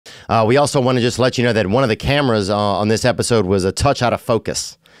We also want to just let you know that one of the cameras on this episode was a touch out of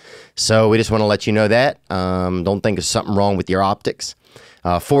focus. So we just want to let you know that. Don't think there's something wrong with your optics.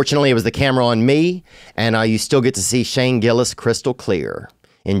 Fortunately, it was the camera on me, and you still get to see Shane Gillis crystal clear.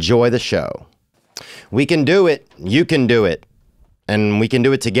 Enjoy the show. We can do it. You can do it. And we can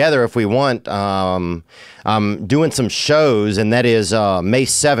do it together if we want. I'm doing some shows, and that is May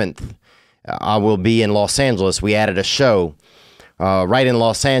 7th. I will be in Los Angeles. We added a show right in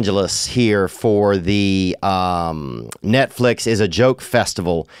Los Angeles here for the Netflix is a Joke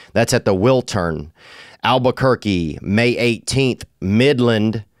Festival. That's at the Wiltern. Albuquerque, May 18th.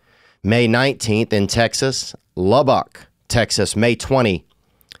 Midland, May 19th in Texas. Lubbock, Texas, May 20.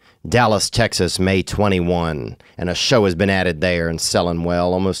 Dallas, Texas, May 21. And a show has been added there and selling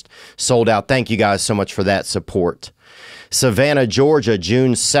well. Almost sold out. Thank you guys so much for that support. Savannah, Georgia,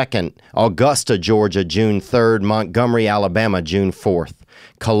 June 2nd. Augusta, Georgia, June 3rd. Montgomery, Alabama, June 4th.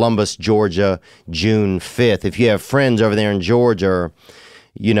 Columbus, Georgia, June 5th. If you have friends over there in Georgia, or,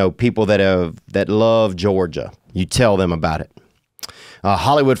 you know, people that love Georgia, you tell them about it.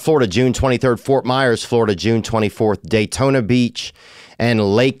 Hollywood, Florida, June 23rd. Fort Myers, Florida, June 24th. Daytona Beach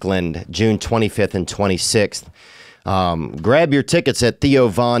and Lakeland, June 25th and 26th. Grab your tickets at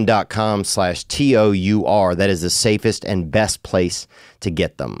theovon.com/TOUR. That is the safest and best place to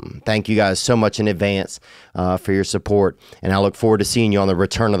get them. Thank you guys so much in advance for your support, and I look forward to seeing you on the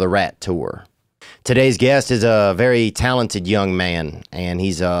Return of the Rat tour. Today's guest is a very talented young man, and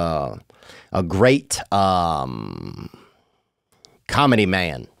he's a great comedy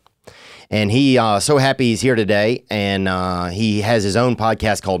man. And he so happy he's here today, and he has his own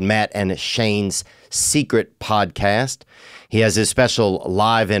podcast called Matt and Shane's Secret Podcast. He has his special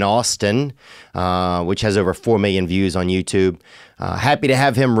Live in Austin, which has over 4 million views on YouTube. Happy to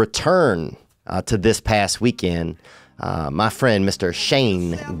have him return to this past weekend. My friend, Mr.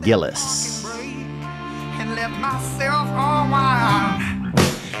 Shane Gillis. And let myself unwind.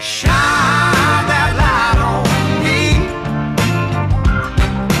 Shine that light on me.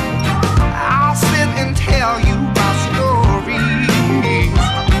 I'll sit and tell you my stories.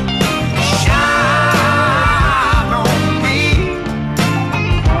 Shine on me,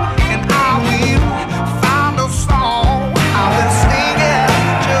 and I will find a song. I will sing it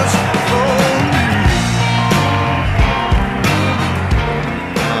just for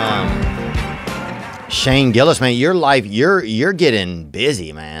you. Shane Gillis, man, your life, you're getting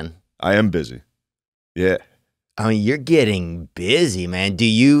busy, man. I am busy. Yeah. I mean, you're getting busy, man.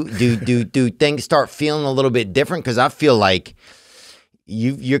 Do things start feeling a little bit different? Because I feel like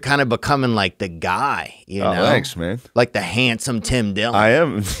you're kind of becoming like the guy, you know? Thanks, man. Like the handsome Tim Dillon. I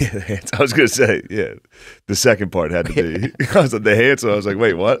am. Yeah, I was gonna say, yeah. The second part had to be. I was like the handsome. I was like,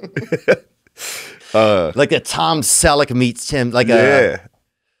 wait, what? Like a Tom Selleck meets Tim. Like yeah,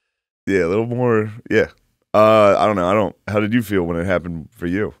 a little more. Yeah. I don't know. How did you feel when it happened for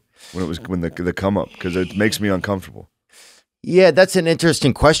you? When the come up, because it makes me uncomfortable. Yeah, that's an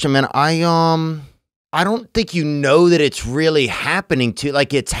interesting question, man. I don't think you know that it's really happening to,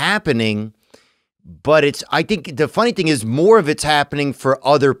 like, it's happening, but I think the funny thing is more of it's happening for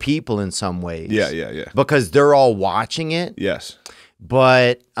other people in some ways. Yeah. Because they're all watching it. Yes.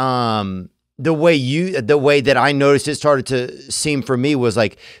 But the way that I noticed it started to seem for me was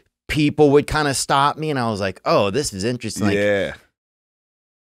like people would kind of stop me, and I was like, oh, this is interesting. Like, yeah.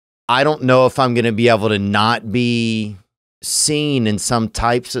 I don't know if I'm going to be able to not be seen in some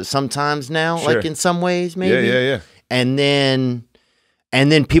types of sometimes now, sure. Like in some ways, maybe. Yeah. And then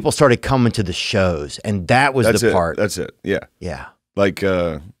people started coming to the shows, and that was the part. That's it. Yeah. Yeah. Like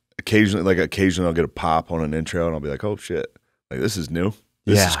occasionally I'll get a pop on an intro, and I'll be like, oh shit, like this is new.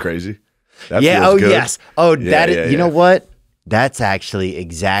 This is crazy. That feels good. Yes. Oh, yeah, you know what? That's actually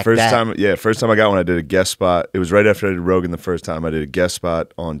exactly first time I got one, I did a guest spot. It was right after I did Rogan the first time. I did a guest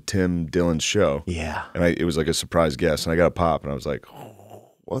spot on Tim Dillon's show. Yeah. And it was like a surprise guest, and I got a pop, and I was like,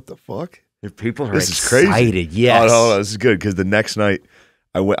 oh, what the fuck? People are this excited. Is crazy. Yes. Oh, this is good, because the next night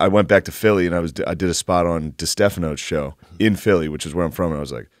I went back to Philly, and I did a spot on DeStefano's show in Philly, which is where I'm from, and I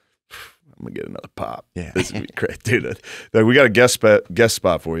was like, I'm gonna get another pop. Yeah. This would be great, dude. Like, we got a guest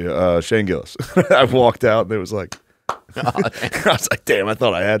spot for you, Shane Gillis. I walked out, and it was like, I was like, damn, I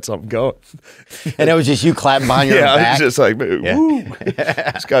thought I had something going. And it was just you clapping behind your back? Yeah, I was just like, woo,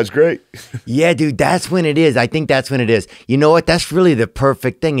 this guy's great. Yeah, dude, that's when it is. I think that's when it is. You know what? That's really the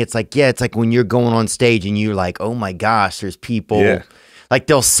perfect thing. It's like, it's like when you're going on stage and you're like, oh my gosh, there's people. Yeah. Like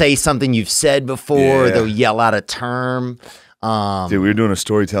they'll say something you've said before. They'll yell out a term. Dude, we were doing a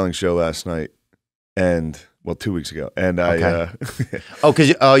storytelling show last night, and 2 weeks ago, and because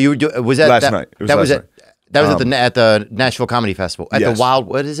you were doing, was that last night? It was last night. That was at the Nashville Comedy Festival. At yes. the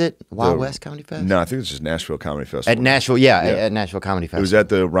what is it? Wild West Comedy Festival? No, I think it's just Nashville Comedy Festival. At Nashville, at Nashville Comedy Festival. It was at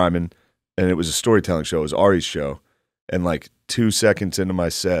the Ryman, and it was a storytelling show. It was Ari's show. And like 2 seconds into my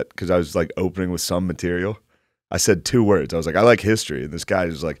set, because I was like opening with some material, I said 2 words. I was like, I like history. And this guy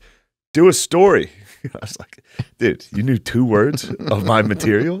was like, do a story. I was like, dude, you knew 2 words of my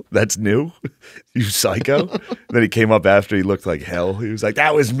material? That's new? You psycho? And then he came up after, he looked like hell. He was like,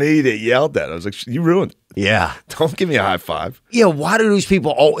 that was me that yelled that. I was like, you ruined it. Yeah. Don't give me a high five. Yeah, why do those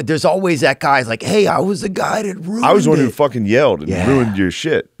people, there's always that guy like, hey, I was the guy that ruined it. I was the one who fucking yelled and ruined your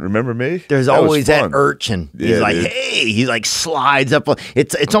shit. Remember me? There's always that urchin. He's like, dude. hey, he like slides up.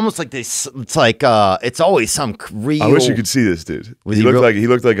 It's almost like this, it's like, it's always some real. I wish you could see this dude. He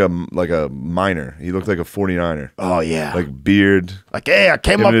looked like a miner. He looked like a 49er. Oh, yeah. Like beard. Like, hey, I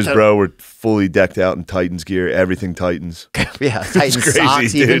came Him up and his bro were fully decked out in Titans gear. Everything Titans. Yeah, Titans crazy,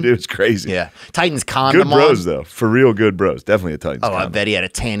 socks dude. even. It was crazy. Yeah. Titans condom Good bros, though. For real good bros. Definitely a Titans condom. I bet he had a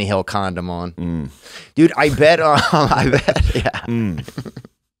Tannehill condom on. Dude, I bet, yeah.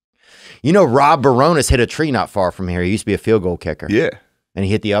 You know, Rob Baronis hit a tree not far from here. He used to be a field goal kicker. Yeah. And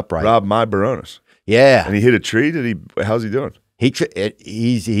he hit the upright. Rob my Baronis. Yeah. And he hit a tree? How's he doing?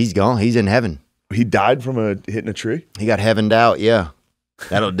 He's gone. He's in heaven. He died from hitting a tree? He got heavened out, yeah.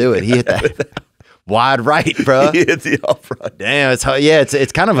 That'll do it. He hit that wide right, bro. He hit the upright. Damn, it's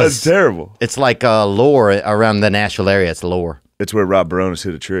kind of That's terrible. It's like lore around the Nashville area. It's lore. It's where Rob Baronis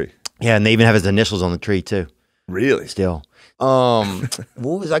hit a tree. Yeah, and they even have his initials on the tree too. Really? Still. What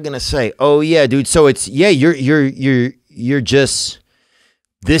was I gonna say? Oh yeah, dude. So it's you're just,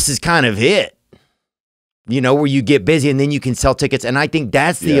 this is kind of it. You know, where you get busy and then you can sell tickets. And I think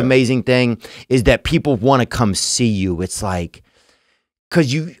that's the amazing thing, is that people want to come see you. It's like,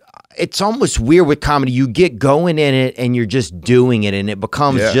 because it's almost weird with comedy. You get going in it and you're just doing it, and it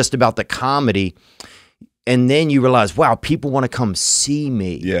becomes just about the comedy. And then you realize, wow, people want to come see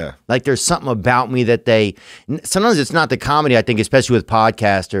me. Yeah. Like there's something about me that sometimes it's not the comedy, I think, especially with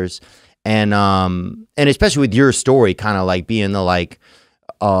podcasters and especially with your story, kind of like being the like,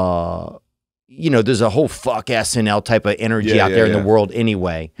 you know, there's a whole fuck SNL type of energy out there in the world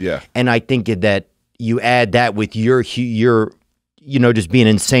anyway. Yeah. And I think that you add that with your, you know, just being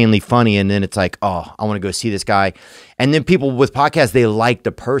insanely funny. And then it's like, oh, I want to go see this guy. And then people with podcasts, they like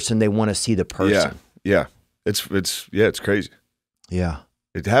the person. They want to see the person. Yeah. It's crazy. Yeah.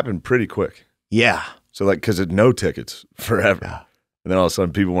 It happened pretty quick. Yeah. So like, cause it no tickets forever. Yeah. And then all of a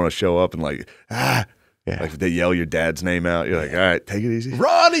sudden people want to show up and like, like if they yell your dad's name out, you're like, all right, take it easy.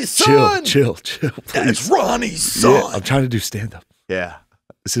 Ronnie's son. Chill. That's Ronnie's son. Yeah, I'm trying to do stand up. Yeah.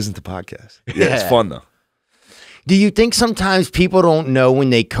 This isn't the podcast. Yeah. It's fun though. Do you think sometimes people don't know when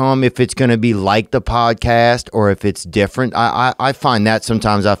they come if it's going to be like the podcast or if it's different? I find that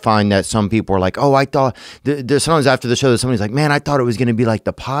sometimes. I find that some people are like, oh, I thought, there's sometimes after the show that somebody's like, man, I thought it was going to be like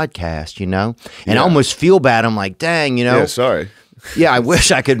the podcast, you know? And I almost feel bad. I'm like, dang, you know? Yeah, sorry. Yeah, I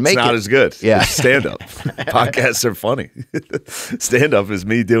wish I could make it. It's not as good. Yeah. It's stand-up. Podcasts are funny. Stand-up is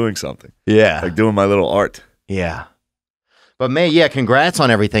me doing something. Yeah. Like doing my little art. Yeah. But man, yeah, congrats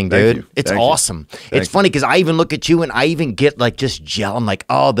on everything, dude. Thank you. It's awesome. It's funny because I even look at you and I even get like just gel. I'm like,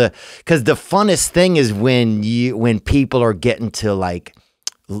 oh, because the funnest thing is when people are getting to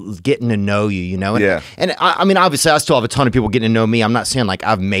know you, you know? And, and I mean, obviously I still have a ton of people getting to know me. I'm not saying like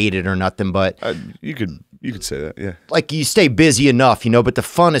I've made it or nothing, but you could say that, yeah. Like you stay busy enough, you know, but the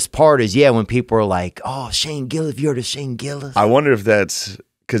funnest part is, when people are like, oh, Shane Gillis, you're the Shane Gillis. I wonder if that's,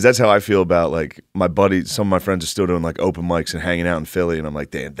 because that's how I feel about like my buddy, some of my friends are still doing like open mics and hanging out in Philly, and I'm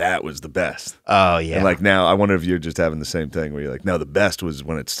like, damn, that was the best. Oh, yeah. And like now, I wonder if you're just having the same thing where you're like, no, the best was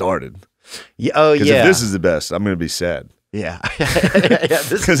when it started. Yeah. Oh, yeah. Because if this is the best, I'm going to be sad. Yeah.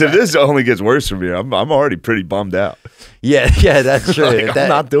 Because if this only gets worse from here, I'm already pretty bummed out. Yeah, that's true. Like, I'm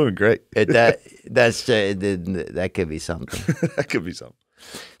not doing great. That could be something. That could be something.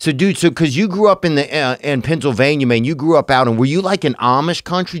 So, dude, because you grew up in Pennsylvania, man, you grew up out, and were you like in Amish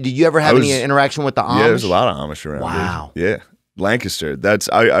country? Did you ever have any interaction with the Amish? Yeah, there's a lot of Amish around. Wow. Dude. Yeah. Lancaster.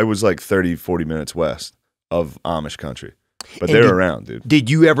 I was like 30, 40 minutes west of Amish country. But they're around, dude. Did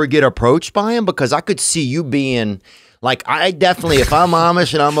you ever get approached by them? Because I could see you being like, I definitely, if I'm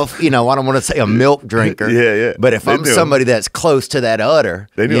Amish and I'm I don't want to say a milk drinker. Yeah. But if I'm somebody that's close to that udder,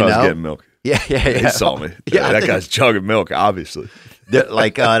 they knew I was getting milk. Yeah. They saw me. Yeah, that guy's chugging milk, obviously.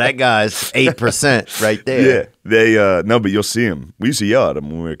 Like, that guy's 8% right there. Yeah. No, but you'll see him. We used to yell at him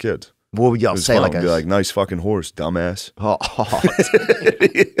when we were kids. What would y'all say? Be like, nice fucking horse, dumbass. Oh.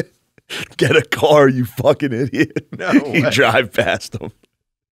 Get a car, you fucking idiot. No way. You drive past them.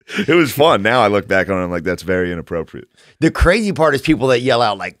 It was fun. Now I look back on it, I'm like, that's very inappropriate. The crazy part is people that yell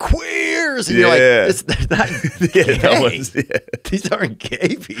out like queer swingers, and you're like, they're not gay. No one's, These aren't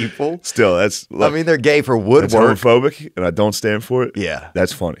gay people. Still, that's. I mean, they're gay for woodwork. It's homophobic, and I don't stand for it. Yeah,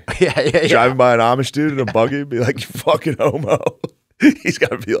 that's funny. Yeah. Driving by an Amish dude in a buggy, be like, "You fucking homo." He's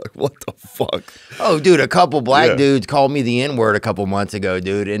got to be like, "What the fuck?" Oh, dude, a couple black dudes called me the N-word a couple months ago,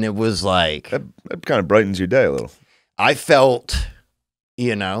 dude, and it was like that kind of brightens your day a little. I felt,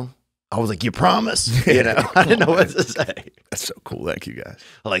 you know. I was like, you promise? You know, I didn't know what to say. That's so cool. Thank you, guys.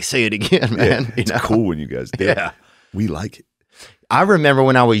 I like, say it again, man. It's cool when you guys do. Yeah. We like it. I remember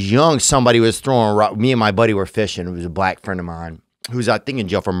when I was young, somebody was throwing a rock. Me and my buddy were fishing. It was a black friend of mine who's, I think, in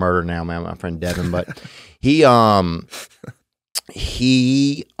jail for murder now, man, my friend Devin. But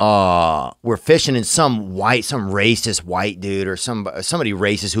we're fishing, and some racist white dude or somebody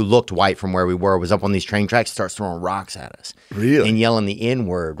racist who looked white from where we were was up on these train tracks, starts throwing rocks at us. Really? And yelling the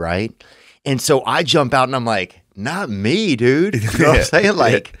N-word, right? And so I jump out and I'm like, not me, dude. You know what I'm saying?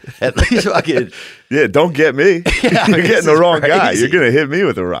 Like, at least I could. Yeah, don't get me. Yeah, You're getting the wrong guy. You're going to hit me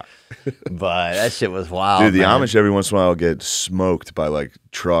with a rock. But that shit was wild. Dude, the man. Amish every once in a while get smoked by like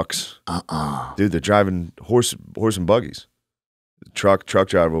trucks. Dude, they're driving horse and buggies. The truck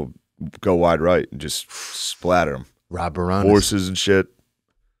driver will go wide right and just splatter them. Rob Baronis. Horses and shit.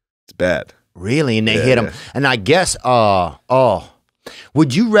 It's bad. Really? And they hit them. And I guess,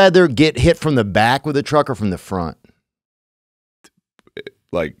 would you rather get hit from the back with a truck or from the front?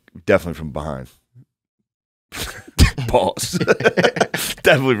 Like, definitely from behind. Pause.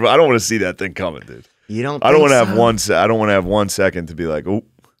 Definitely. I don't want to see that thing coming, dude. You don't. I don't want to have one. I don't want to have 1 second to be like, oh,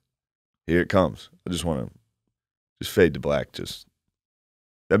 here it comes. I just want to just fade to black.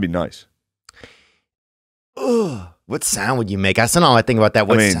 That'd be nice. Ugh. What sound would you make? I don't know. I think about that.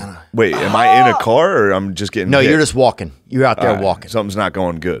 What sound? Wait, am I in a car or I'm just getting? No, hit? you're just walking. You're out there walking. Something's not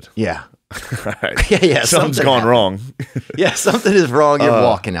going good. Yeah. Right. Yeah. Something's gone wrong. Yeah, something is wrong. You're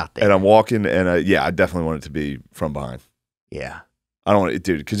walking out there. And I'm walking, and I definitely want it to be from behind. Yeah. I don't want it,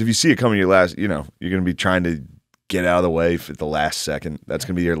 dude, because if you see it coming, you're going to be trying to get out of the way for the last second. That's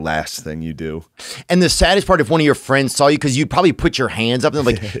going to be your last thing you do. And the saddest part, if one of your friends saw you, because you'd probably put your hands up and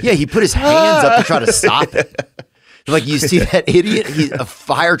like, yeah, he put his hands up to try to stop it. Like, you see that idiot, a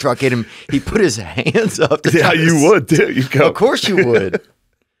fire truck hit him. He put his hands up. Yeah, you would, too. You go. Of course you would.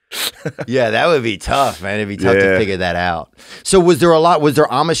 Yeah, that would be tough, man. It'd be tough to figure that out. So was there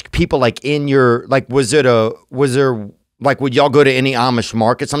Amish people like in your, like, would y'all go to any Amish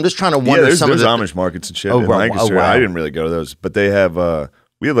markets? I'm just trying to wonder. Yeah, there's Amish markets and shit in Lancaster. I didn't really go to those, but they have,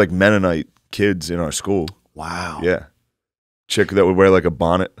 we have like Mennonite kids in our school. Wow. Yeah. Chick that would wear like a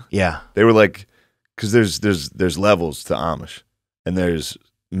bonnet. Yeah. They were like, because there's levels to Amish, and there's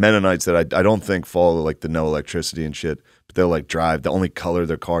Mennonites that I don't think follow like the no electricity and shit, but they'll like drive. The only color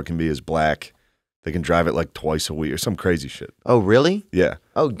their car can be is black. They can drive it like twice a week or some crazy shit. Oh, really? Yeah.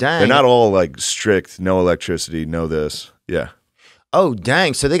 Oh, dang. They're not all like strict, no electricity, no this. Yeah. Oh,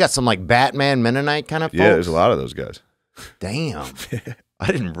 dang. So they got some like Batman Mennonite kind of folks? Yeah, there's a lot of those guys. Damn.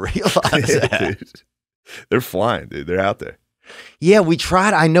 I didn't realize that. Dude. They're flying, dude. They're out there. Yeah, we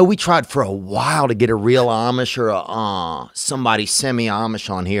tried. I know we tried for a while to get a real Amish or somebody semi-Amish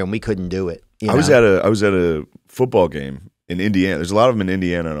on here, and we couldn't do it. I was at a football game in Indiana. There's a lot of them in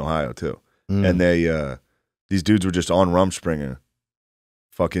Indiana and Ohio too. And these dudes were just on Rumspringa,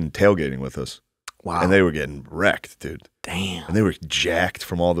 fucking tailgating with us. Wow. And they were getting wrecked, dude. Damn. And they were jacked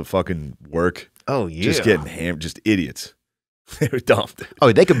from all the fucking work. Oh yeah. Just getting hammered, just idiots. They were dumb. Dude.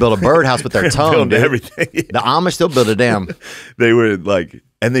 Oh, they could build a birdhouse with their tongue, dude. Everything. Yeah. The Amish still build a dam. They were like,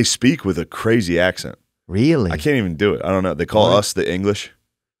 and they speak with a crazy accent. Really? I can't even do it. I don't know. They call us the English.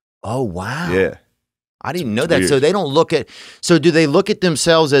 Oh wow. Yeah. I didn't know that. Weird. So they don't look at. So do they look at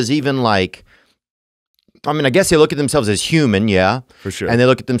themselves as even like? I mean, I guess they look at themselves as human, yeah, for sure. And they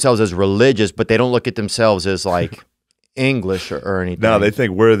look at themselves as religious, but they don't look at themselves as like English or anything. No, they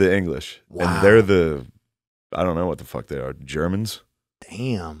think we're the English, wow. And they're the. I don't know what the fuck they are. Germans.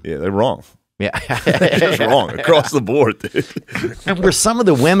 Damn. Yeah, they're wrong. Yeah, they're just wrong across the board, dude. And were some of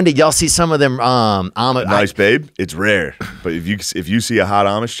the women? Did y'all see some of them? Nice, babe. It's rare, but if you see a hot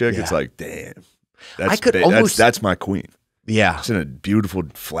Amish chick, it's like, damn. That's my queen. Yeah, she's in a beautiful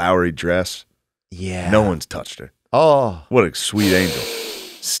flowery dress. Yeah, no one's touched her. Oh, what a sweet angel.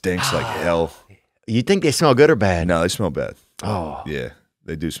 Stinks like hell. You think they smell good or bad? No, they smell bad. Oh, yeah,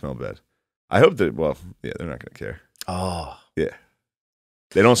 they do smell bad. I hope that. Well, yeah, they're not gonna care. Oh, yeah,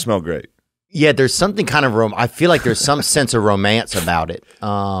 they don't smell great. Yeah, there's something kind of I feel like there's some sense of romance about it.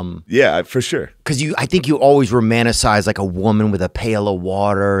 Yeah, for sure. Because I think you always romanticize like a woman with a pail of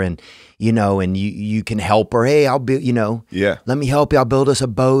water, and and you can help her. Hey, I'll build. Yeah. Let me help you. I'll build us a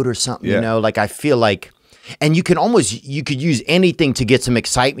boat or something. Yeah. Like I feel like And you could use anything to get some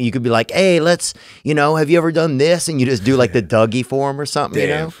excitement. You could be like, hey, let's, have you ever done this? And you just do like the Dougie for him or something,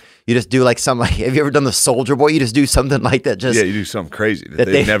 Damn. You just do like something like, have you ever done the Soldier Boy? You just do something like that. Yeah, you do something crazy that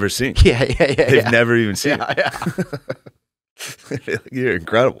they've never seen. Yeah. They've never even seen it. Yeah. You're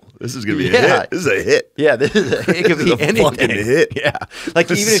incredible. This is going to be a hit. This is a hit. Yeah, it could be anything. Fucking hit. Yeah. Like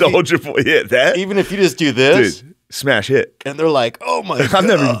the even Soldier Boy hit that. Even if you just do this. Dude, smash hit. And they're like, oh my God. I've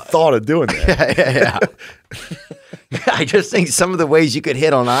never even thought of doing that. Yeah. I just think some of the ways you could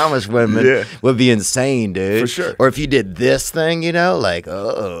hit on Amish women would be insane, dude. For sure. Or if you did this thing, like,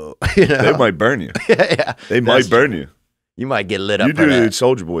 They might burn you. Yeah. They might burn you. You might get lit up. You do the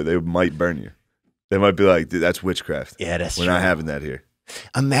Soldier Boy, they might burn you. They might be like, dude, that's witchcraft. Yeah, that's We're true. not having that here.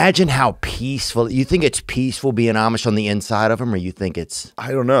 Imagine how peaceful. You think it's peaceful being Amish on the inside of them, or you think it's...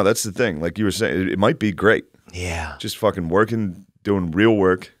 I don't know. That's the thing. Like you were saying, it might be great. Yeah. Just fucking working, doing real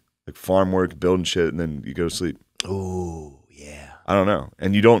work, like farm work, building shit, and then you go to sleep. Ooh, yeah. I don't know.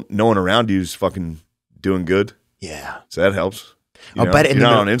 And no one around you is fucking doing good. Yeah. So that helps. But you're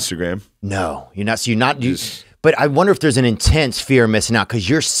not on Instagram. No, you're not. So you're not... But I wonder if there's an intense fear of missing out because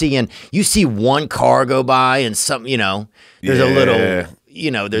you see one car go by and some, there's a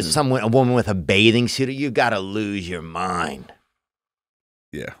little, there's a woman with a bathing suit. You got to lose your mind.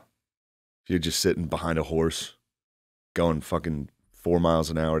 Yeah. If you're just sitting behind a horse, going fucking 4 miles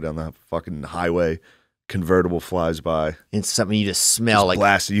an hour down the fucking highway, convertible flies by. It's something you just smell like.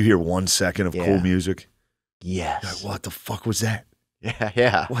 Blasted. You hear 1 second of cool music. Yes. You're like, what the fuck was that?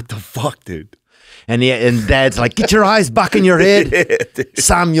 Yeah. What the fuck, dude? And Dad's like, get your eyes back in your head,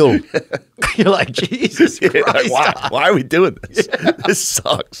 Samuel. You're like, Jesus Christ. Like, why are we doing this? Yeah. This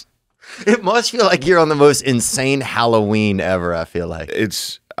sucks. It must feel like you're on the most insane Halloween ever, I feel like.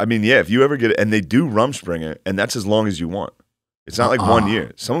 If you ever get it, and they do Rumspringa, and that's as long as you want. It's not like 1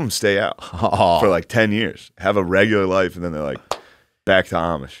 year. Some of them stay out for like 10 years, have a regular life, and then they're like, back to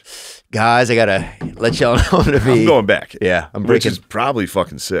Amish. Guys, I got to let y'all know I'm going back. Yeah. Which is probably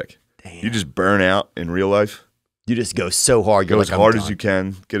fucking sick. Damn. You just burn out in real life. You just go so hard. Go as hard as you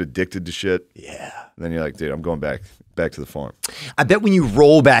can. Get addicted to shit. Yeah. And then you're like, dude, I'm going back to the farm. I bet when you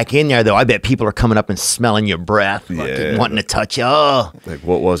roll back in there, though, I bet people are coming up and smelling your breath, wanting to touch you. Oh. Like,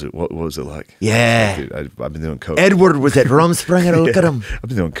 what was it? What was it like? Yeah. Dude, I've been doing coke. Edward was at Rumspringa. Look at him. I've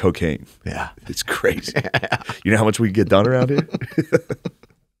been doing cocaine. Yeah. It's crazy. You know how much we get done around here?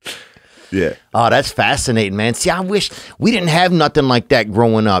 Yeah. Oh, that's fascinating, man. See, I wish we didn't have nothing like that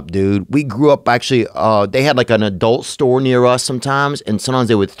growing up, dude. We grew up actually, they had like an adult store near us sometimes, and sometimes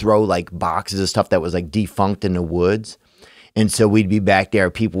they would throw like boxes of stuff that was like defunct in the woods. And so we'd be back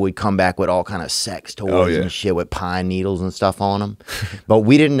there. People would come back with all kind of sex toys and shit with pine needles and stuff on them. But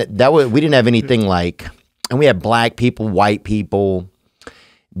we didn't have anything like, and we had black people, white people,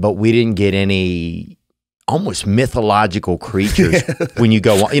 but we didn't get any almost mythological creatures when you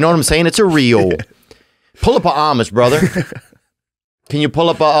go on. You know what I'm saying? It's a real. Pull up a Amish, brother. Can you pull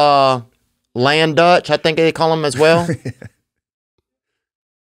up a Land Dutch? I think they call them as well.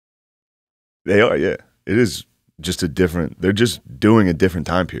 They are, yeah. It is just they're just doing a different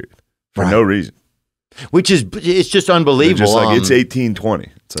time period for no reason. It's just unbelievable. They're just like, it's 1820.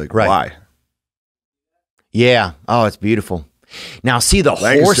 It's like, why? Yeah. Oh, it's beautiful. Now, see the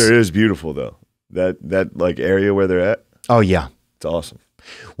Lancaster horse. is beautiful, though. That like area where they're at. Oh, yeah. It's awesome.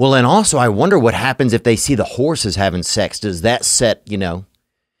 Well, and also I wonder what happens if they see the horses having sex. Does that set,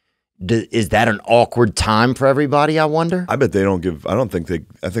 is that an awkward time for everybody, I wonder? I bet they don't give, I think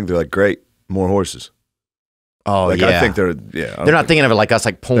they're like, great, more horses. Oh, like, yeah. I think they're not thinking of it like us,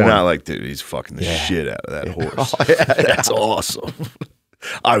 like porn. They're not like, dude, he's fucking the shit out of that horse. Oh, that's awesome.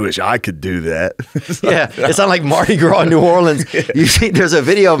 I wish I could do that. Yeah, it's not like Mardi Gras in New Orleans. You see, there's a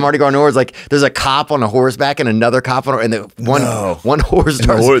video of Mardi Gras in New Orleans. Like, there's a cop on a horseback and another cop on, and one horse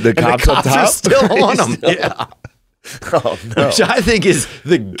starts. The cops are still on them. Yeah. Oh, no. Which I think is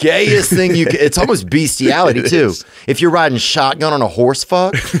the gayest thing you can. It's almost bestiality too. If you're riding shotgun on a horse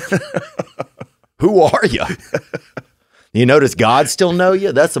fuck, who are you? You notice God still know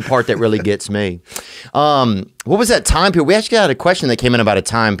you? That's the part that really gets me. What was that time period? We actually had a question that came in about a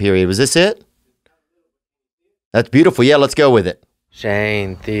time period. Was this it? That's beautiful. Yeah, let's go with it.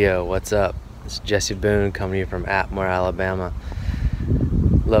 Shane, Theo, what's up? It's Jesse Boone coming to you from Atmore, Alabama.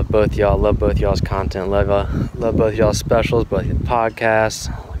 Love both y'all. Love both y'all's content. Love both y'all's specials, both your podcasts.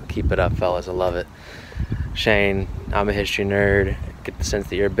 Keep it up, fellas. I love it. Shane, I'm a history nerd. Get the sense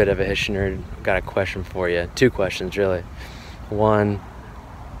that you're a bit of a history nerd. I've got a question for you. 2 questions, really. One,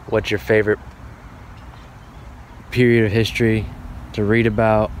 what's your favorite period of history to read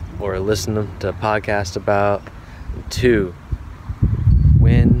about or listen to a podcast about? 2,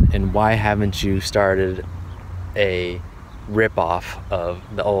 when And why haven't you started a rip-off of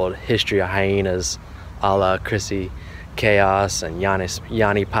the old History of Hyenas a la Chrissy Chaos and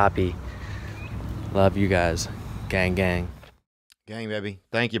Yanni Poppy? Love you guys. Gang, gang. Gang, baby.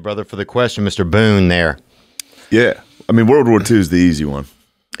 Thank you, brother, for the question, Mr. Boone there. Yeah. I mean, World War II is the easy one.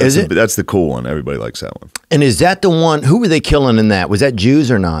 Is it? That's the cool one. Everybody likes that one. And is that the one? Who were they killing in that? Was that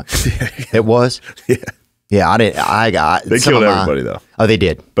Jews or not? It was? Yeah. Yeah, They killed everybody, though. Oh, they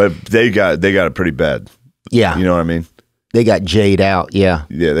did? But they got it pretty bad. Yeah. You know what I mean? They got Jade out, yeah.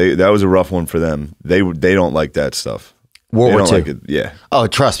 Yeah, that was a rough one for them. They don't like that stuff. World War II. Like it. Yeah. Oh,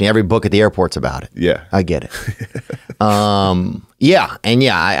 trust me, every book at the airport's about it. Yeah. I get it. Yeah, and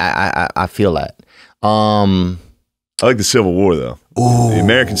yeah, I feel that. I like the Civil War, though. Ooh. The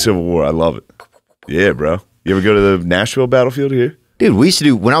American Civil War. I love it. Yeah, bro. You ever go to the Nashville battlefield here? Dude, we used to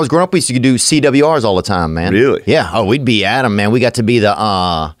do, when I was growing up, we used to do CWRs all the time, man. Really? Yeah. Oh, we'd be at them, man. We got to be we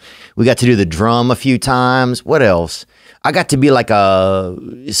got to do the drum a few times. What else? I got to be like a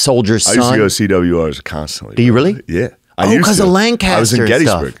soldier's son. I used to go to CWRs constantly. Do you really? Yeah. Because of Lancaster. I was in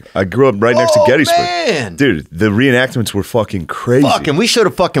Gettysburg. Stuff. I grew up right next to Gettysburg. Man. Dude, the reenactments were fucking crazy. Fucking, we should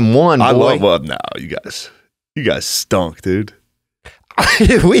have fucking won, boy. No, you guys stunk, dude.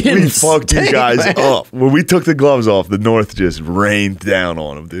 we fucked you guys up. When we took the gloves off, the North just rained down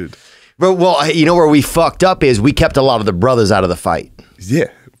on them, dude. But, well, you know where we fucked up is we kept a lot of the brothers out of the fight.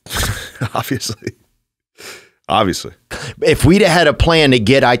 Yeah, obviously. If we'd have had a plan to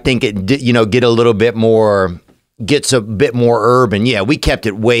get, I think get a little bit more, gets a bit more urban. Yeah, we kept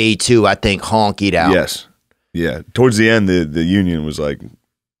it way too, I think, honkied out. Yes, yeah. Towards the end, the Union was like,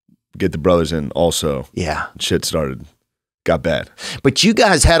 get the brothers in also. Yeah, shit got bad. But you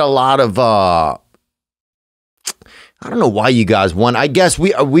guys had a lot of. I don't know why you guys won. I guess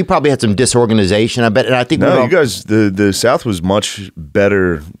we probably had some disorganization. I bet, and I think you guys. The South was much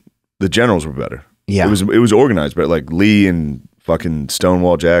better. The generals were better. Yeah, it was organized, but like Lee and fucking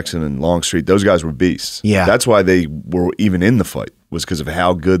Stonewall Jackson and Longstreet, those guys were beasts. Yeah, that's why they were even in the fight, was because of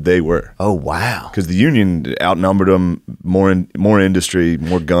how good they were. Oh wow! Because the Union outnumbered them, more industry,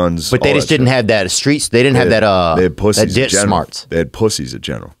 more guns. But they just didn't have that streets. They didn't have that. They had pussies. That ditch smarts. They had pussies at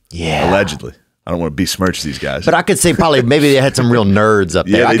general. Yeah, allegedly. I don't want to besmirch these guys, but I could say probably maybe they had some real nerds up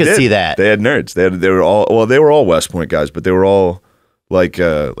there. Yeah, I could see that. They had nerds. They were all West Point guys, but they were all like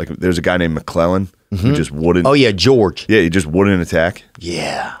there's a guy named McClellan who just wouldn't. Oh yeah, George. Yeah, he just wouldn't attack.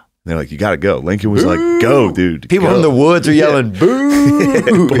 Yeah. They're like, you got to go. Lincoln was like, go, dude. People go. from the woods are yelling,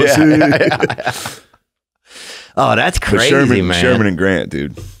 boo. Oh, that's crazy, man. Sherman and Grant,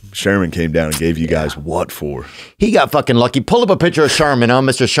 dude. Sherman came down and gave you guys what for? He got fucking lucky. Pull up a picture of Sherman, huh?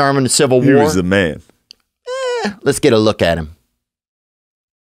 Mr. Sherman, Civil War. He was the man. Let's get a look at him.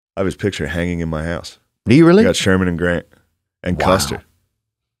 I have his picture hanging in my house. Do you really? I got Sherman and Grant and Custer.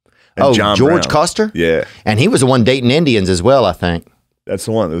 And John George Brown. Custer? Yeah. And he was the one dating Indians as well, I think. That's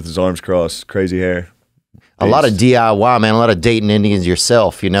the one with his arms crossed, crazy hair. A lot of DIY, man. A lot of dating Indians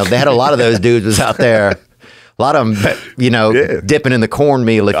yourself. You know, they had a lot of those dudes was out there. A lot of them, dipping in the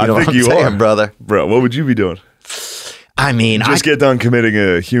cornmeal, if you know what I'm saying, brother. Bro, what would you be doing? I mean, you just get done committing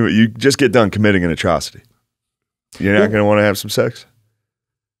an atrocity. You're not going to want to have some sex?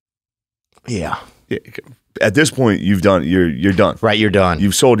 Yeah. At this point, you're done. Right, you're done.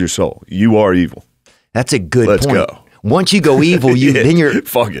 You've sold your soul. You are evil. That's a good point. Let's go. Once you go evil, then you're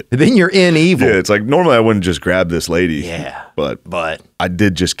fuck it. Then you're in evil. Yeah, it's like normally I wouldn't just grab this lady. Yeah. But I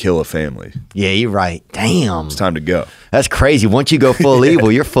did just kill a family. Yeah, you're right. Damn. It's time to go. That's crazy. Once you go full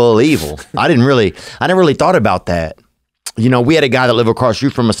evil, you're full evil. I never really thought about that. You know, we had a guy that lived across the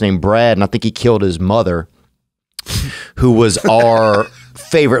street from us named Brad, and I think he killed his mother, who was our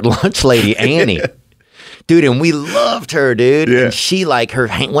favorite lunch lady, Annie. Dude, and we loved her, dude. Yeah. And she, like,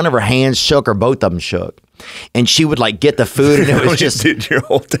 one of her hands shook or both of them shook. And she would, like, get the food, and it was just... Dude, your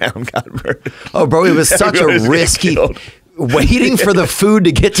whole town got murdered. Oh, bro, it was such a risky... Waiting for the food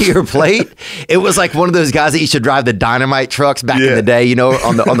to get to your plate. It was like one of those guys that used to drive the dynamite trucks back in the day, you know,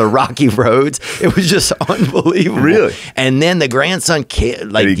 on the rocky roads. It was just unbelievable. Really? And then the grandson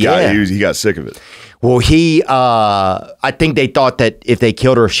kid, like, he got sick of it. Well, I think they thought that if they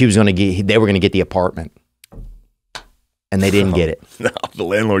killed her, they were going to get the apartment. And they didn't get it. No, the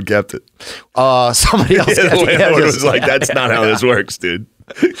landlord kept it. Somebody else kept it. The landlord was like, that's not how this works, dude.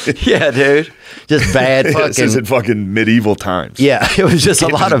 Yeah, dude. Just bad fucking... This isn't fucking medieval times. Yeah, it was just a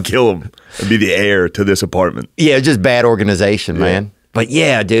lot of... Kill him and be the heir to this apartment. Yeah, just bad organization, man. But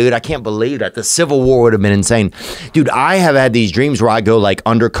yeah, dude, I can't believe that. The Civil War would have been insane. Dude, I have had these dreams where I go like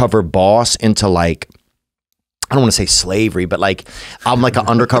undercover boss into like... I don't want to say slavery, but like I'm like an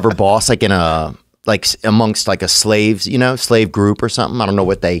undercover boss like in a like amongst like a slaves, slave group or something. I don't know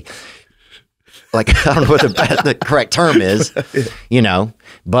what they like. I don't know what the correct term is,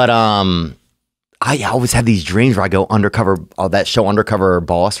 But I always have these dreams where I go undercover. That show Undercover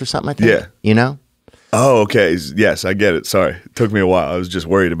Boss or something like that. Yeah. Oh, okay. Yes, I get it. Sorry, it took me a while. I was just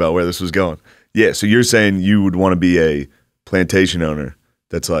worried about where this was going. Yeah. So you're saying you would want to be a plantation owner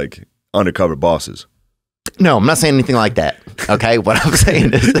that's like undercover bosses? No, I'm not saying anything like that. Okay, what I'm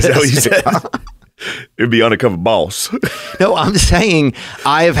saying is that what you said? It'd be undercover boss. No, I'm saying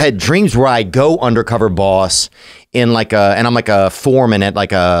I have had dreams where I go undercover boss in and I'm like a foreman at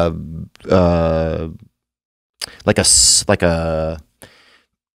like a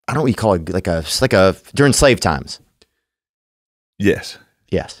I don't know what you call it, like a during slave times. Yes.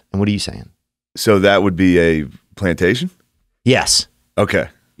 Yes. And what are you saying? So that would be a plantation? Yes. Okay.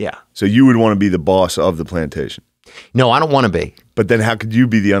 Yeah. So you would want to be the boss of the plantation? No, I don't want to be. But then how could you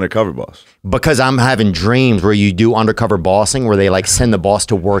be the undercover boss? Because I'm having dreams where you do undercover bossing where they like send the boss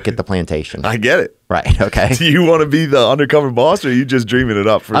to work at the plantation. I get it. Right. Okay. Do you want to be the undercover boss or are you just dreaming it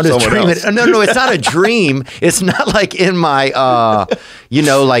up for someone else? No, it's not a dream. It's not like in my,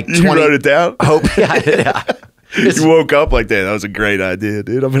 like 20. You wrote it down? Hope. Yeah. You woke up like that. That was a great idea,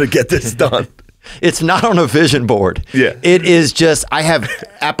 dude. I'm going to get this done. It's not on a vision board. Yeah. It is just, I have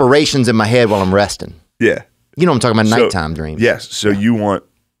apparitions in my head while I'm resting. Yeah. You know what I'm talking about, nighttime dreams. Yes. So you want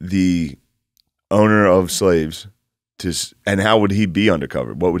the owner of slaves and how would he be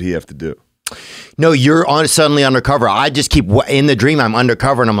undercover? What would he have to do? No, you're suddenly undercover. I just keep in the dream. I'm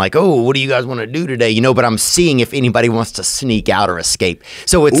undercover, and I'm like, "Oh, what do you guys want to do today?" But I'm seeing if anybody wants to sneak out or escape.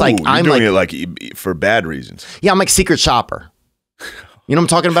 So it's like I'm doing it like for bad reasons. Yeah, I'm like secret shopper. You know what I'm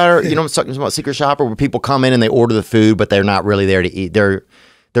talking about? You know what I'm talking about? Secret shopper, where people come in and they order the food, but they're not really there to eat.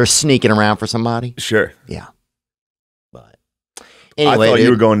 They're sneaking around for somebody. Sure. Yeah. But anyway, I thought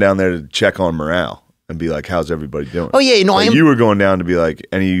you were going down there to check on morale. And be like, how's everybody doing? Oh yeah, you were going down to be like,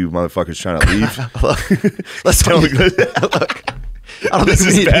 any of you motherfuckers trying to leave? Let's look. I don't this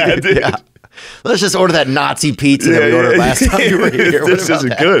is bad, dude. Yeah. Let's just order that Nazi pizza that we ordered last time you were here. This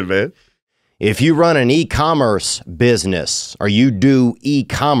isn't good, man. If you run an e-commerce business or you do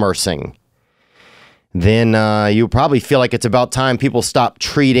e-commercing, then you probably feel like it's about time people stop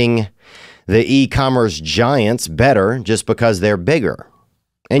treating the e-commerce giants better just because they're bigger.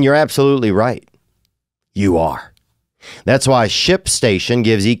 And you're absolutely right. You are. That's why ShipStation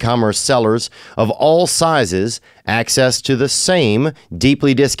gives e-commerce sellers of all sizes access to the same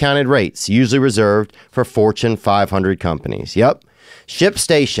deeply discounted rates, usually reserved for Fortune 500 companies. Yep.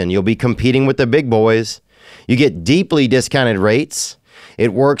 ShipStation, you'll be competing with the big boys. You get deeply discounted rates.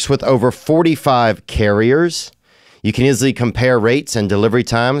 It works with over 45 carriers. You can easily compare rates and delivery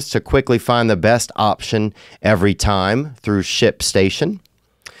times to quickly find the best option every time through ShipStation.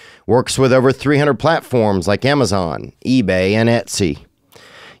 Works with over 300 platforms like Amazon, eBay, and Etsy.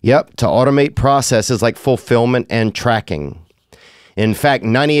 Yep, to automate processes like fulfillment and tracking. In fact,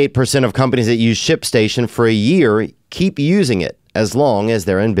 98% of companies that use ShipStation for a year keep using it as long as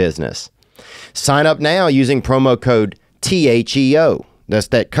they're in business. Sign up now using promo code THEO. That's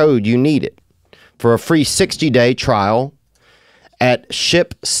that code, you need it. For a free 60-day trial at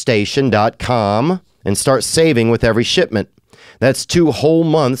ShipStation.com and start saving with every shipment. That's 2 whole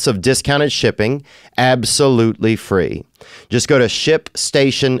months of discounted shipping, absolutely free. Just go to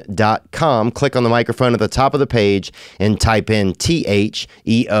ShipStation.com, click on the microphone at the top of the page, and type in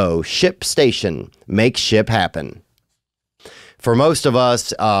THEO, ShipStation. Make ship happen. For most of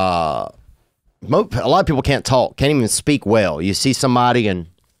us, a lot of people can't talk, can't even speak well. You see somebody and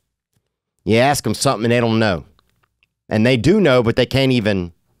you ask them something and they don't know. And they do know, but they can't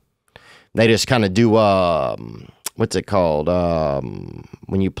even, they just kind of do, what's it called?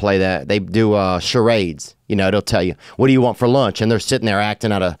 When you play that, they do charades. They'll tell you, what do you want for lunch? And they're sitting there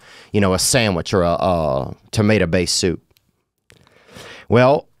acting out a sandwich or a tomato-based soup.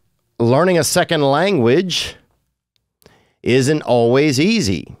 Well, learning a second language isn't always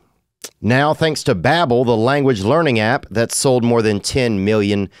easy. Now, thanks to Babbel, the language learning app that's sold more than 10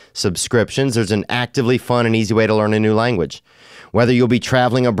 million subscriptions, there's an actively fun and easy way to learn a new language. Whether you'll be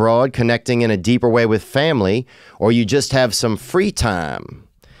traveling abroad, connecting in a deeper way with family, or you just have some free time,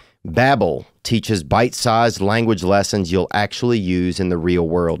 Babbel teaches bite-sized language lessons you'll actually use in the real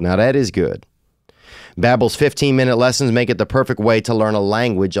world. Now, that is good. Babbel's 15-minute lessons make it the perfect way to learn a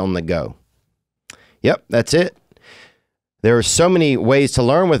language on the go. Yep, that's it. There are so many ways to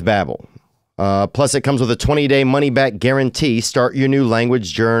learn with Babbel. Plus, it comes with a 20-day money-back guarantee. Start your new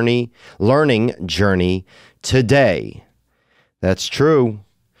language learning journey today. That's true.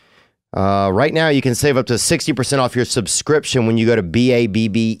 Right now, you can save up to 60% off your subscription when you go to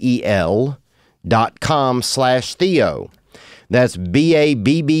Babbel.com babbel.com/Theo. That's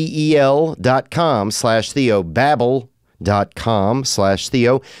babbel.com/Theo.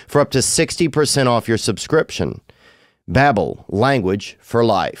 Babbel.com/Theo for up to 60% off your subscription. Babbel, language for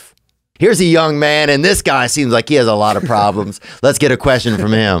life. Here's a young man, and this guy seems like he has a lot of problems. Let's get a question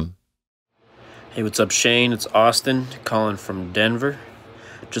from him. Hey, what's up, Shane? It's Austin calling from Denver.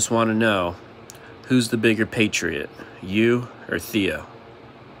 Just want to know, who's the bigger patriot, you or Theo?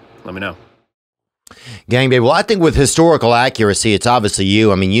 Let me know. Gang, baby. Well, I think with historical accuracy, it's obviously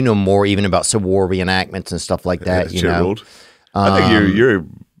you. I mean, you know more even about Civil War reenactments and stuff like that. You know, I think you're.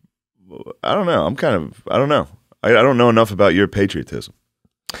 I don't know. I don't know. I don't know enough about your patriotism.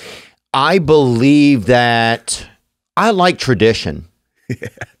 I believe that I like tradition. Yeah.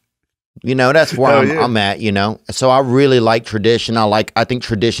 You know, that's where I'm at, you know. So I really like tradition. I think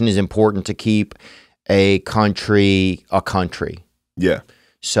tradition is important to keep a country a country. Yeah.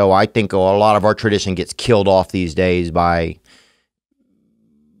 So I think a lot of our tradition gets killed off these days by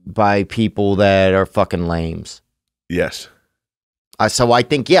people that are fucking lames. Yes. So I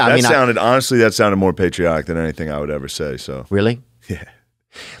think, yeah. Honestly, that sounded more patriotic than anything I would ever say. So really? Yeah.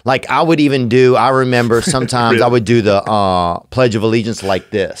 Like I remember sometimes really? I would do the Pledge of Allegiance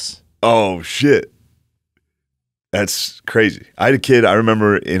like this. Oh, shit. That's crazy. I had a kid, I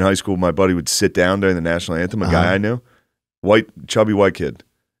remember in high school, my buddy would sit down during the national anthem, a guy I knew, chubby white kid.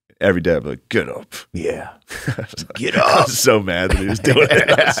 Every day I'd be like, get up. Yeah. Get up. I was so mad that he was doing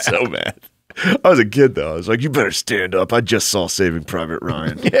it. I was so mad. I was a kid, though. I was like, you better stand up. I just saw Saving Private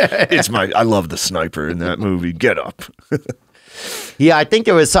Ryan. I love the sniper in that movie. Get up. Yeah, I think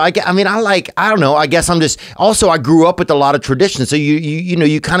there was. I don't know. I guess I'm just. Also, I grew up with a lot of traditions, so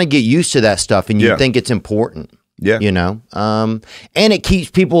you kind of get used to that stuff, and you think it's important. Yeah, you know, and it keeps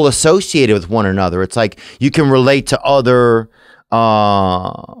people associated with one another. It's like you can relate to other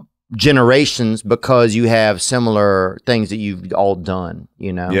generations because you have similar things that you've all done.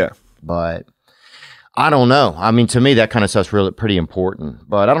 You know. Yeah, but. I don't know. I mean, to me, that kind of stuff's really pretty important.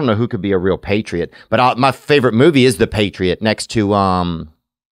 But I don't know who could be a real patriot. But my favorite movie is The Patriot, next to A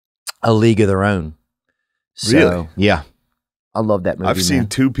League of Their Own. So, really? Yeah, I love that movie. I've seen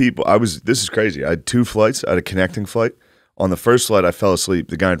two people. This is crazy. I had two flights. I had a connecting flight. On the first flight, I fell asleep.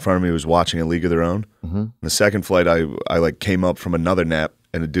 The guy in front of me was watching A League of Their Own. Mm-hmm. On the second flight, I like came up from another nap,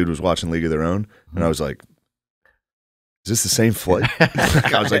 and the dude was watching League of Their Own, and I was like, "Is this the same flight?"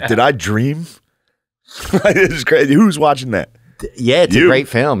 I was like, "Did I dream?" This is crazy. Who's watching that? Yeah, it's a great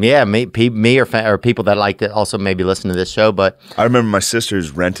film. Yeah, me or people that like to also maybe listen to this show. But I remember my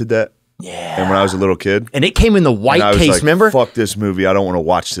sisters rented that. Yeah. And when I was a little kid. And it came in the white case, like, remember? Fuck this movie. I don't want to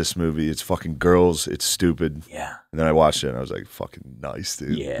watch this movie. It's fucking girls. It's stupid. Yeah. And then I watched it and I was like, fucking nice,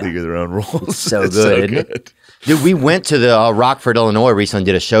 dude. Yeah. League of Their Own Rules. It's so good, isn't it? Dude, we went to the Rockford, Illinois recently,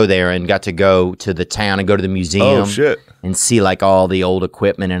 did a show there and got to go to the town and go to the museum. Oh, shit. And see like all the old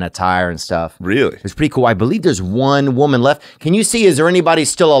equipment and attire and stuff. Really? It was pretty cool. I believe there's one woman left. Can you see, is there anybody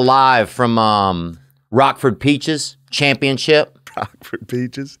still alive from Rockford Peaches Championship? Rockford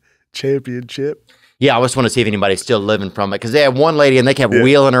Peaches Championship? Yeah, I just want to see if anybody's still living from it. Because they had one lady and they kept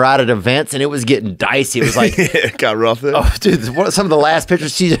wheeling her out at events and it was getting dicey. It was like... It got rough there. Oh, dude, some of the last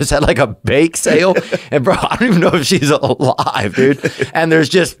pictures, she just had like a bake sale. And bro, I don't even know if she's alive, dude. And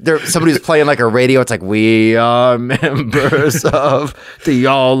somebody's playing like a radio. It's like, we are members of the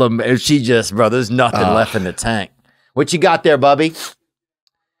all... And she just, bro, there's nothing left in the tank. What you got there, Bubby?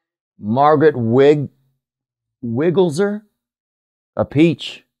 Margaret Wigglesor? A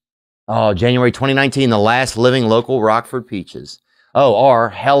peach. Oh, January 2019, the last living local Rockford Peaches. Oh, or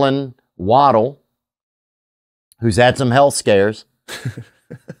Helen Waddle, who's had some health scares,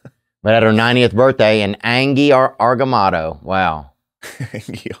 but at her 90th birthday, and Angie Argamato. Wow.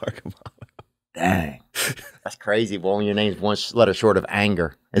 Angie Argamato. Dang. That's crazy. Well, when your name's one letter short of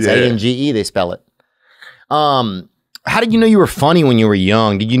anger. It's A-N-G-E, they spell it. How did you know you were funny when you were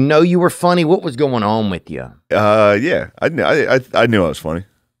young? Did you know you were funny? What was going on with you? Yeah. I knew I was funny.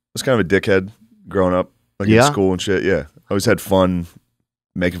 I was kind of a dickhead growing up, like in school and shit. Yeah. I always had fun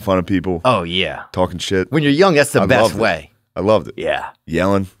making fun of people. Oh, yeah. Talking shit. When you're young, that's the best way. I loved it. Yeah.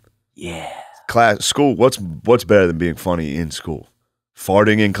 Yelling. Yeah. School, what's better than being funny in school?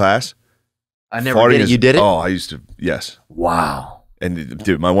 Farting in class? I never did it. You did it? Oh, I used to, yes. Wow. And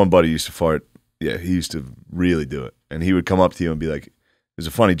dude, my one buddy used to fart. Yeah, he used to really do it. And he would come up to you and be like, it was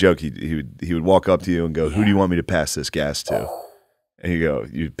a funny joke. He would walk up to you and go, who do you want me to pass this gas to? Oh. And you go,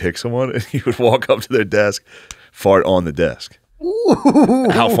 you'd pick someone, and he would walk up to their desk, fart on the desk. Ooh.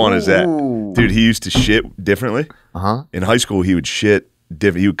 How fun is that? Dude, he used to shit differently. Uh-huh. In high school, he would shit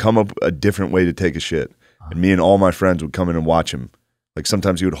different. He would come up a different way to take a shit. And me and all my friends would come in and watch him Like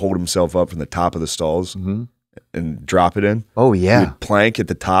sometimes he would hold himself up from the top of the stalls and drop it in. Oh, yeah. He would plank at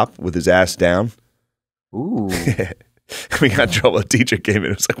the top with his ass down. Ooh. We got in trouble. A teacher came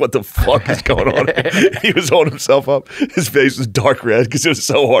in. It was like, what the fuck is going on here? He was holding himself up. His face was dark red because it was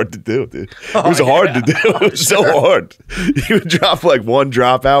so hard to do, dude. It was hard to do. It was so hard. He would drop like one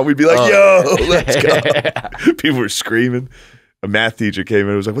drop out. We'd be like, yo, let's go. People were screaming. A math teacher came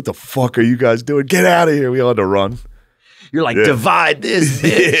in. It was like, what the fuck are you guys doing? Get out of here. We all had to run. You're like, divide this, bitch.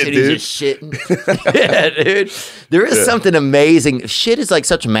 Yeah, and dude. he's just shitting. Yeah, dude. There is something amazing. Shit is like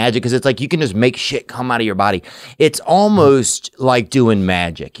such magic because it's like you can just make shit come out of your body. It's almost like doing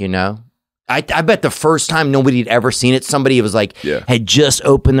magic, you know? I bet the first time nobody had ever seen it, somebody was like, had just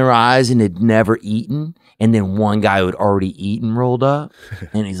opened their eyes and had never eaten. And then one guy who had already eaten rolled up.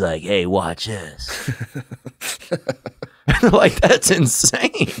 And he's like, hey, watch this. Like, that's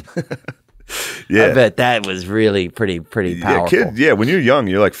insane. Yeah. I bet that was really pretty powerful. When you're young,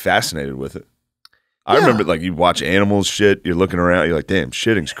 you're like fascinated with it. I remember like you watch animals shit, you're looking around, you're like, damn,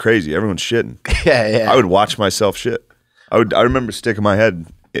 shitting's crazy. Everyone's shitting. Yeah. I would watch myself shit. I remember sticking my head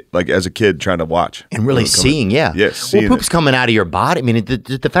like as a kid trying to watch. And really seeing, Yeah, seeing well, poop's coming out of your body. I mean,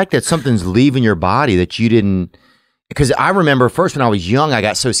 the fact that something's leaving your body that you didn't, because I remember first when I was young, I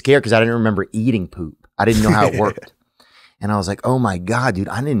got so scared because I didn't remember eating poop. I didn't know how it worked. And I was like, oh my God, dude,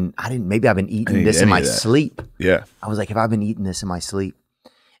 maybe I've been eating this in my sleep. Yeah. I was like, have I been eating this in my sleep?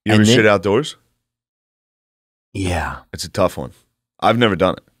 You ever shit outdoors? Yeah. It's a tough one. I've never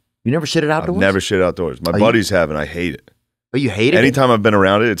done it. You never shit it outdoors? I've never shit outdoors. My buddies have, and I hate it. Oh, you hate it? Anytime I've been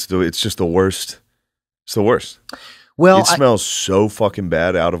around it, it's just the worst. It's the worst. Well, it smells so fucking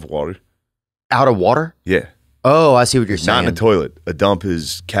bad out of water. Out of water? Yeah. Oh, I see what you're saying. Not in a toilet. A dump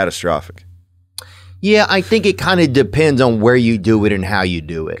is catastrophic. Yeah, I think it kind of depends on where you do it and how you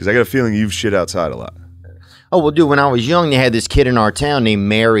do it. Because I got a feeling you've shit outside a lot. Oh, well, dude, when I was young, they had this kid in our town named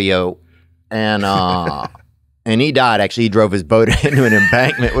Mario, and and he died. Actually, he drove his boat into an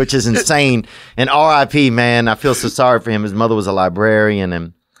embankment, which is insane. And R.I.P., man, I feel so sorry for him. His mother was a librarian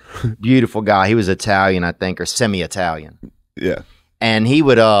and beautiful guy. He was Italian, I think, or semi-Italian. Yeah. And he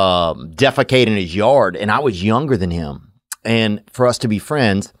would defecate in his yard, and I was younger than him. And for us to be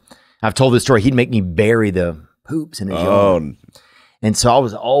friends, I've told this story. He'd make me bury the poops in his yard. And so I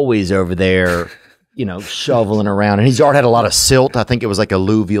was always over there, you know, shoveling around. And his yard had a lot of silt. I think it was like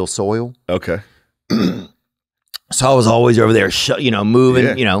alluvial soil. Okay. So I was always over there,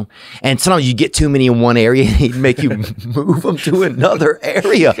 moving, you know. And sometimes you get too many in one area, and he'd make you move them to another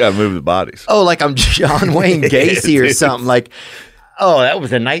area. You gotta move the bodies. Oh, like I'm John Wayne Gacy or something. Like, oh, that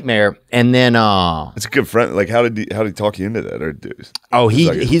was a nightmare. And then it's a good friend. Like, how did he talk you into that? Or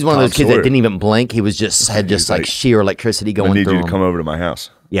he's one of those kids that didn't even blink. He was just had like sheer electricity going through him. I need you to come over to my house.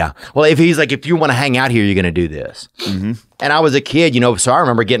 Yeah. Well, if he's like, if you want to hang out here, you're going to do this. Mm-hmm. And I was a kid, you know, so I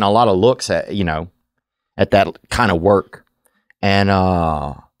remember getting a lot of looks at, you know, at that kind of work. And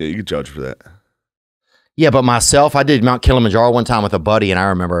yeah, you could judge for that. Yeah, but myself, I did Mount Kilimanjaro one time with a buddy, and I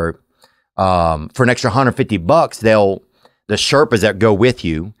remember for an extra $150, the Sherpas that go with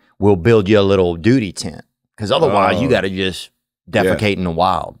you will build you a little duty tent, because otherwise you got to just defecate in the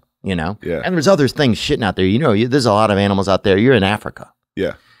wild, you know? Yeah. And there's other things shitting out there. You know, there's a lot of animals out there. You're in Africa.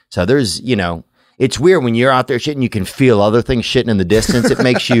 Yeah. So there's, you know, it's weird when you're out there shitting, you can feel other things shitting in the distance. It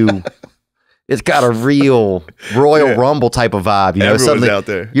makes you, it's got a real Royal Rumble type of vibe, you know? Everyone's suddenly, out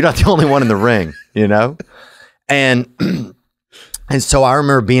there. You're not the only one in the ring, you know? And so I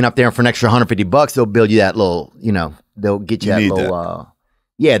remember being up there for an extra $150, they'll build you that little, you know, they'll get you that little,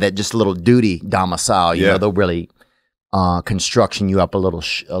 that just little duty domicile, you know, they'll really construction you up a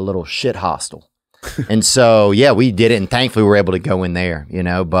little shit hostel. And so, yeah, we did it, and thankfully we were able to go in there, you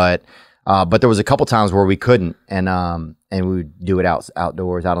know, but there was a couple times where we couldn't, and we would do it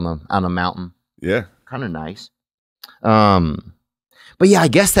outdoors, out on the mountain. Yeah. Kind of nice. But yeah, I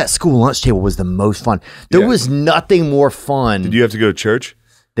guess that school lunch table was the most fun. There was nothing more fun. Did you have to go to church?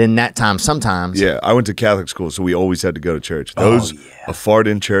 Than that time sometimes. Yeah, I went to Catholic school, so we always had to go to church. A fart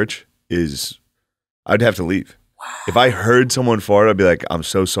in church I'd have to leave. Wow. If I heard someone fart, I'd be like, I'm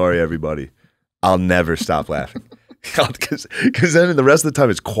so sorry, everybody. I'll never stop laughing. Because then the rest of the time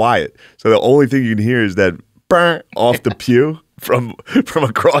it's quiet. So the only thing you can hear is that burn off the pew from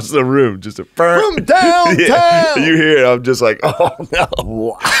across the room. Just a burn. From downtown. Yeah. You hear it, I'm just like, oh no.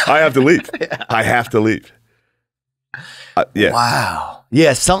 Wow. I have to leave. I have to leave. Yeah. Wow.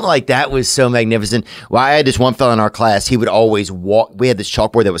 Yeah, something like that was so magnificent. Well, I had this one fellow in our class. He would always walk. We had this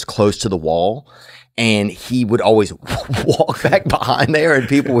chalkboard that was close to the wall, And he would always walk back behind there, and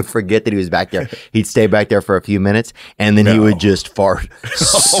people would forget that he was back there. He'd stay back there for a few minutes, and then he would just fart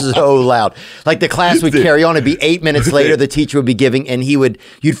so loud. Like the class would carry on. It'd be 8 minutes later, the teacher would be giving, and you'd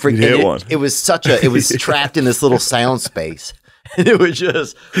forget it. It was it was trapped in this little sound space. And it was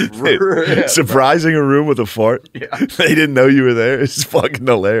just surprising a room with a fart. Yeah. They didn't know you were there. It's fucking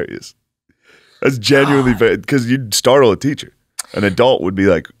hilarious. That's genuinely because you'd startle a teacher. An adult would be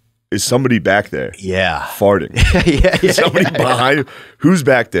like, is somebody back there? Yeah. Farting. yeah. Somebody behind you. Who's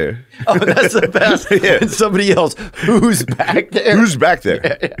back there? Oh, that's the best. Yeah. And somebody else. Who's back there? Who's back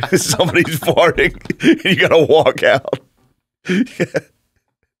there? Yeah. Somebody's farting. And you got to walk out.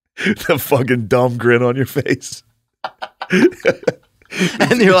 The fucking dumb grin on your face.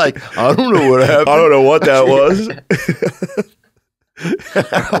 And you're like, I don't know what happened. I don't know what that was.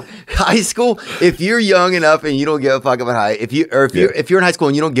 High school, if you're young enough and you don't give a fuck about if you're in high school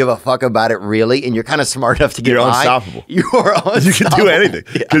and you don't give a fuck about it really, and you're kind of smart enough to get you're by, unstoppable. You are unstoppable. You can do anything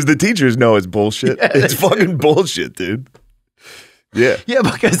because the teachers know it's bullshit. Yeah, it's fucking bullshit, dude. Yeah,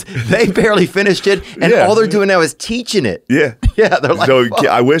 because they barely finished it, and all they're doing now is teaching it. Yeah, they're like, so fuck.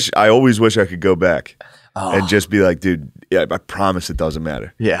 I always wish I could go back and just be like, dude, I promise it doesn't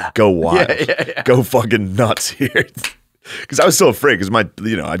matter. Yeah, go wild, go fucking nuts here. Because I was so afraid because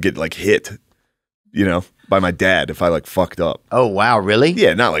I'd get like hit, by my dad if I like fucked up. Oh wow, really?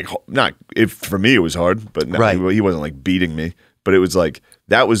 Yeah, for me it was hard, but he wasn't like beating me. But it was like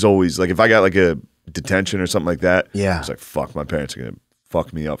that was always like if I got like a detention or something like that. Yeah, I was like, fuck, my parents are gonna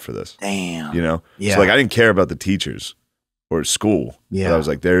fuck me up for this. Damn. Yeah. So like I didn't care about the teachers or school. Yeah. But I was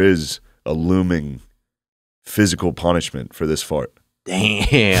like, there is a looming physical punishment for this fart.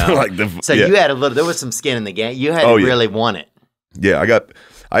 Damn. You had there was some skin in the game. You had to really want it. Yeah,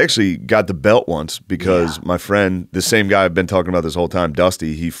 I actually got the belt once because my friend, the same guy I've been talking about this whole time,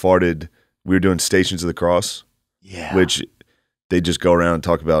 Dusty, he farted. We were doing Stations of the Cross. Yeah. Which they just go around and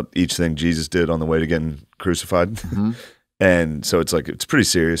talk about each thing Jesus did on the way to getting crucified. Mm-hmm. And so it's pretty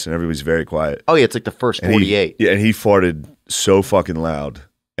serious and everybody's very quiet. Oh yeah, it's like the first 48. And he farted so fucking loud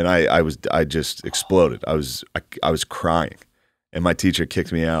and I just exploded. I was crying. And my teacher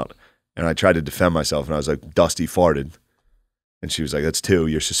kicked me out, and I tried to defend myself, and I was like, Dusty farted. And she was like, that's 2,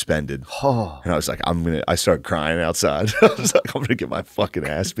 you're suspended. Oh. And I was like, I started crying outside. I was like, I'm going to get my fucking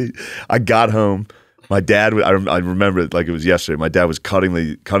ass beat. I got home. My dad, I remember it like it was yesterday. My dad was cutting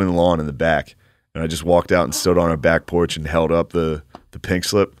the lawn in the back, and I just walked out and stood on our back porch and held up the pink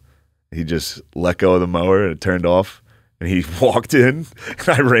slip. He just let go of the mower, and it turned off. And he walked in, and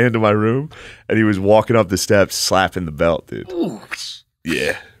I ran to my room, and he was walking up the steps, slapping the belt, dude. Ooh.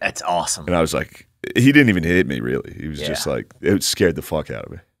 Yeah. That's awesome. And I was like, he didn't even hit me, really. He was just like, it scared the fuck out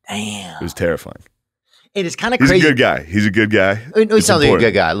of me. Damn. It was terrifying. It is kind of crazy. He's a good guy. He's a good guy. He sounds like a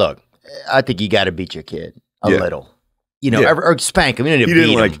good guy. Look, I think you got to beat your kid a little. Or spank him. You don't need to beat him.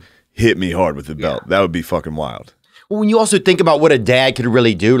 He didn't, hit me hard with the belt. That would be fucking wild. Well, when you also think about what a dad could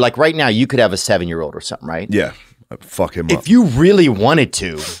really do, like right now, you could have a 7-year-old or something, right? Yeah. Fuck him up. If you really wanted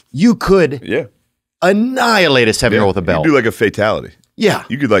to, you could annihilate a 7-year-old with a belt. You do like a fatality. Yeah.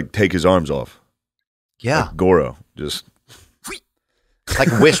 You could like take his arms off. Yeah. Like Goro. Just.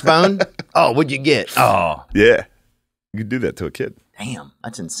 Like Wishbone? Oh, what'd you get? Oh. Yeah. You could do that to a kid. Damn.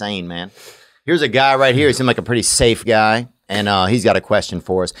 That's insane, man. Here's a guy right here. He seemed like a pretty safe guy. And he's got a question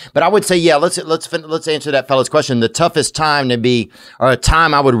for us. But I would say, let's answer that fella's question. The toughest time to be, or a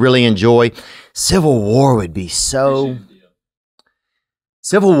time I would really enjoy, Civil War would be so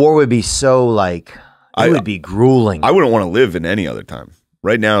like, it would be grueling. I wouldn't want to live in any other time.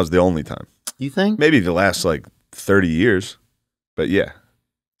 Right now is the only time. You think? Maybe the last like 30 years. But yeah.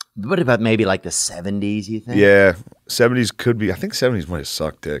 What about maybe like the 70s, you think? Yeah. 70s could be. I think 70s might have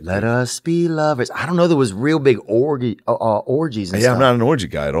sucked dick. Let us be lovers. I don't know. There was real big orgies and stuff. I'm not an orgy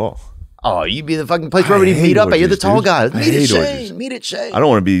guy at all. Oh, you'd be the fucking place where everybody meet up. You're the tall guy. Meet at Shane. I don't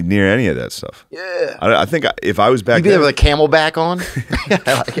want to be near any of that stuff. Yeah. I think if I was back you'd be there with a Camelback on?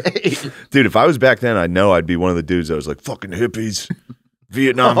 Dude, if I was back then, I know I'd be one of the dudes that was like, fucking hippies.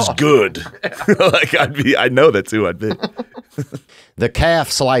 Vietnam's good. Like I know that's who I'd be. The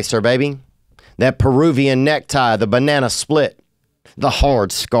calf slicer, baby. That Peruvian necktie, the banana split, the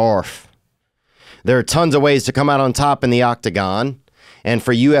hard scarf. There are tons of ways to come out on top in the octagon. And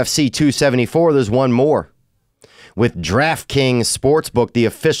for UFC 274, there's one more. With DraftKings Sportsbook, the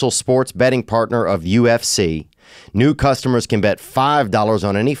official sports betting partner of UFC, new customers can bet $5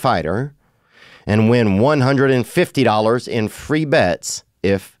 on any fighter and win $150 in free bets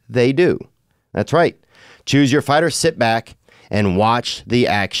if they do. That's right. Choose your fighter, sit back, and watch the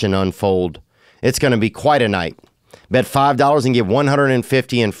action unfold. It's going to be quite a night. Bet $5 and get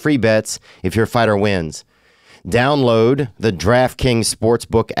 $150 in free bets if your fighter wins. Download the DraftKings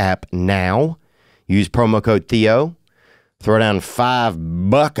Sportsbook app now. Use promo code Theo. Throw down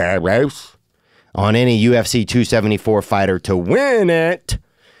 $5 on any UFC 274 fighter to win it.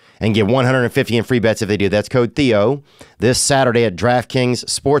 And get $150 in free bets if they do. That's code Theo. This Saturday at DraftKings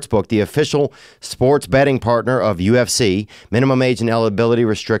Sportsbook, the official sports betting partner of UFC. Minimum age and eligibility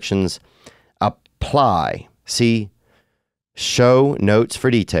restrictions apply. See show notes for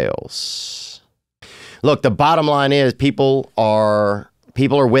details. Look, the bottom line is people are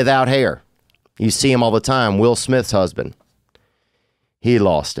without hair. You see them all the time. Will Smith's husband, he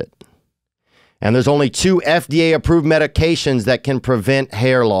lost it. And there's only 2 FDA-approved medications that can prevent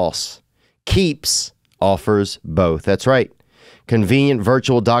hair loss. Keeps offers both. That's right. Convenient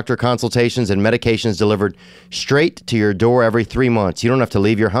virtual doctor consultations and medications delivered straight to your door every 3 months. You don't have to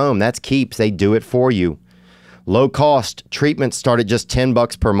leave your home. That's Keeps. They do it for you. Low-cost treatments start at just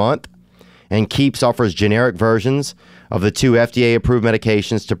 $10 per month. And Keeps offers generic versions of the 2 FDA-approved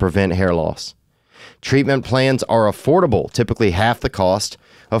medications to prevent hair loss. Treatment plans are affordable, typically half the cost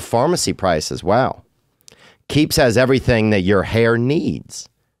of pharmacy prices. Wow. Keeps has everything that your hair needs,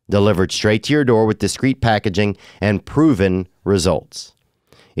 delivered straight to your door with discreet packaging and proven results.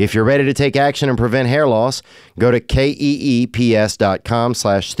 If you're ready to take action and prevent hair loss, go to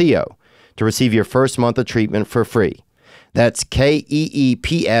keeps.com/Theo to receive your first month of treatment for free. That's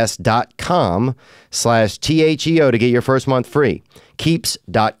keeps.com/THEO to get your first month free.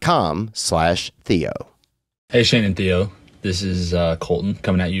 Keeps.com/Theo. Hey, Shane and Theo. This is Colton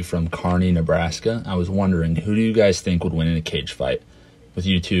coming at you from Kearney, Nebraska. I was wondering, who do you guys think would win in a cage fight with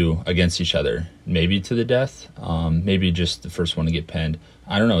you two against each other? Maybe to the death, maybe just the first one to get pinned.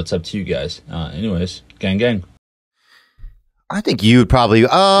 I don't know. It's up to you guys. Anyways, gang, gang. I think you would probably... You're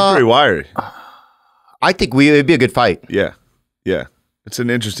pretty wiry. I think it'd be a good fight. Yeah. Yeah. It's an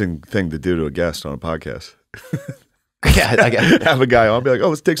interesting thing to do to a guest on a podcast. Yeah, I guess. Have a guy on, be like, oh,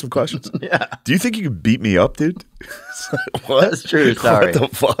 let's take some questions. Yeah. Do you think you could beat me up, dude? Like, what? That's true. Sorry.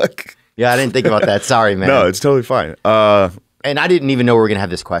 What the fuck? Yeah, I didn't think about that. Sorry, man. No, it's totally fine. And I didn't even know we were going to have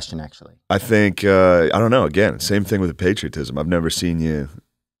this question, actually. I think, I don't know, again, same thing with the patriotism. I've never seen you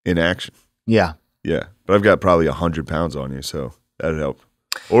in action. Yeah. Yeah. But I've got probably 100 pounds on you, so that'd help.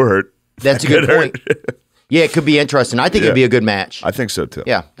 Or hurt. That's a good point. Yeah, it could be interesting. I think it'd be a good match. I think so, too.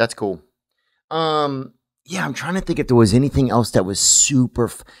 Yeah, that's cool. Yeah, I'm trying to think if there was anything else that was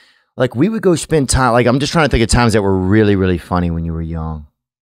super... like, we would go spend time... Like, I'm just trying to think of times that were really, really funny when you were young.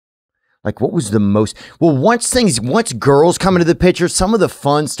 Like, what was the most... Well, once girls come into the picture, some of the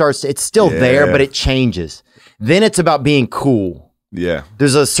fun starts... It's still there, but it changes. Then it's about being cool. Yeah.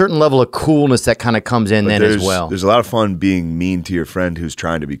 There's a certain level of coolness that kind of comes in then as well. There's a lot of fun being mean to your friend who's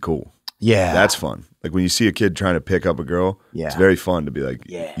trying to be cool. Yeah. That's fun. Like when you see a kid trying to pick up a girl, it's very fun to be like,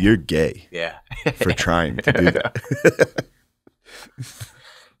 you're gay for trying to do that.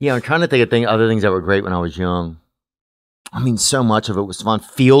 Yeah, I'm trying to think of other things that were great when I was young. I mean, so much of it was fun.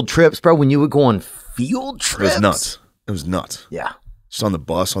 Field trips, bro. When you would go on field trips. It was nuts. It was nuts. Yeah. Just on the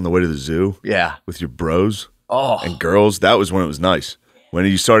bus on the way to the zoo. Yeah. With your bros and girls. That was when it was nice. When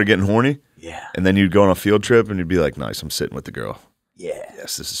you started getting horny. Yeah. And then you'd go on a field trip and you'd be like, nice, I'm sitting with the girl. Yeah.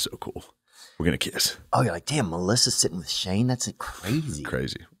 Yes, this is so cool. We're going to kiss. Oh, you're like, damn, Melissa's sitting with Shane? That's crazy.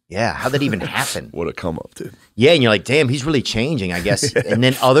 Crazy. Yeah. How'd that even happen? What a come up, dude. Yeah. And you're like, damn, he's really changing, I guess. And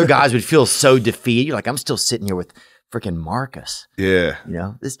then other guys would feel so defeated. You're like, I'm still sitting here with freaking Marcus. Yeah. You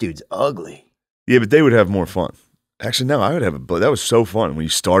know, this dude's ugly. Yeah, but they would have more fun. Actually, no, I would have that was so fun. When you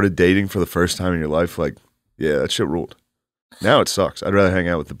started dating for the first time in your life, like, yeah, that shit ruled. Now it sucks. I'd rather hang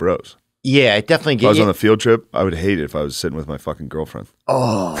out with the bros. Yeah, it definitely If I was on a field trip, I would hate it if I was sitting with my fucking girlfriend.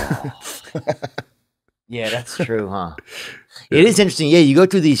 Oh. Yeah, that's true, huh? It is interesting. Yeah, you go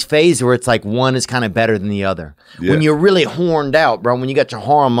through these phases where it's like one is kind of better than the other. Yeah. When you're really horned out, bro, when you got your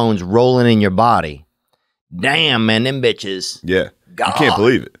hormones rolling in your body, damn, man, them bitches. Yeah. God. You can't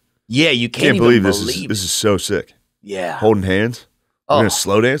believe it. Yeah, you can't believe even this believe this is so sick. Yeah. Holding hands. We're going to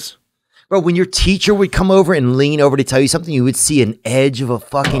slow dance. Bro, when your teacher would come over and lean over to tell you something, you would see an edge of a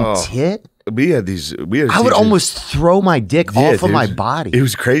fucking tit. We had these. I would almost throw my dick off of my body. It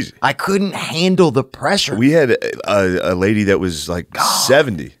was crazy. I couldn't handle the pressure. We had a lady that was like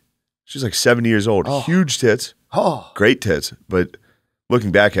 70. She's like 70 years old. Huge tits. Great tits. But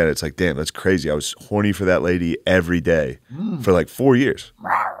looking back at it, it's like, damn, that's crazy. I was horny for that lady every day for like 4 years.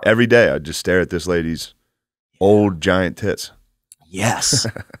 Every day I'd just stare at this lady's old giant tits. Yes.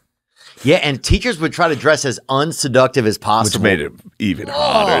 Yeah, and teachers would try to dress as unseductive as possible. Which made it even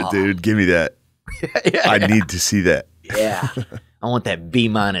hotter, dude. Give me that. I need to see that. Yeah. I want that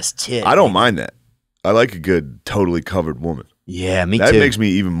B- tit. I don't mind that. I like a good, totally covered woman. Yeah, me That too. makes me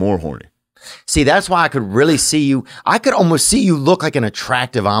even more horny. See, that's why I could really see you. I could almost see you look like an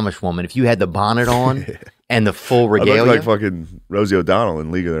attractive Amish woman if you had the bonnet on and the full I regalia. look like fucking Rosie O'Donnell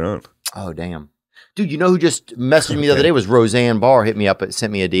in League of Their Own. Oh, damn. Dude, you know who just messaged me the other day was Roseanne Barr. Hit me up,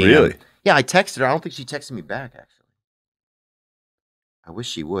 sent me a DM. Really? Yeah, I texted her. I don't think she texted me back, actually. I wish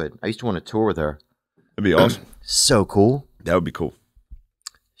she would. I used to want to tour with her. That'd be awesome. So cool. That would be cool.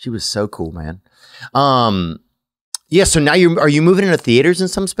 She was so cool, man. Yeah, so now are you moving into theaters in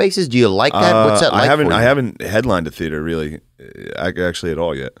some spaces? Do you like that? What's that like for you? I haven't headlined a theater really, actually at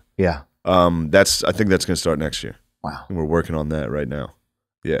all yet. Yeah. I think that's going to start next year. Wow. And we're working on that right now.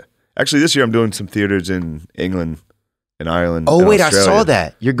 Yeah. Actually, this year I'm doing some theaters in England and Ireland. Oh, and wait, Australia. I saw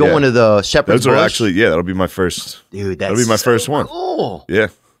that. You're going to the Shepherd's Those are Bush? actually, that'll be my first. Dude, that's that'll be my so first one. Cool. Yeah.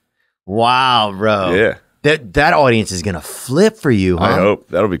 Wow, bro. Yeah. That audience is going to flip for you, huh? I hope.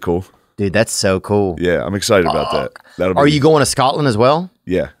 That'll be cool. Dude, that's so cool. Yeah, I'm excited about that. Are you going to Scotland as well?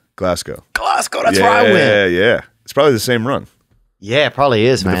 Yeah, Glasgow. Glasgow, that's where I went. Yeah. It's probably the same run. Yeah, it probably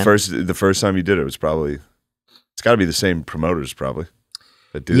is, man. The first time you did it was probably, it's got to be the same promoters probably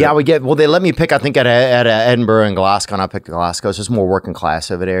that do Yeah, that. they let me pick, I think, at Edinburgh and Glasgow, and I picked Glasgow. So it's more working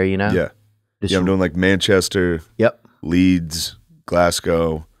class over there, you know? Yeah. Just- Yeah, I'm doing like Manchester, Yep. Leeds,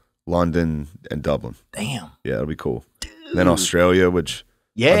 Glasgow, London, and Dublin. Damn. Yeah, it'll be cool. And then Australia, which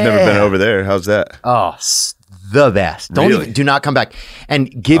Yeah. I've never been over there. How's that? Oh, the best. Really? Do not come back.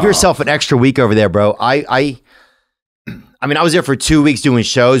 And give yourself an extra week over there, bro. I mean, I was there for 2 weeks doing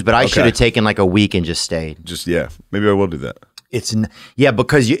shows, but I should have taken like a week and just stayed. Maybe I will do that.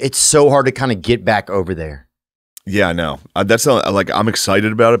 Because it's so hard to kind of get back over there. Yeah, I know. That's not, like, I'm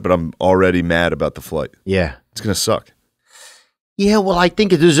excited about it, but I'm already mad about the flight. Yeah. It's going to suck. Yeah, well, I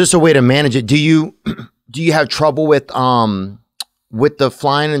think there's just a way to manage it. Do you have trouble with the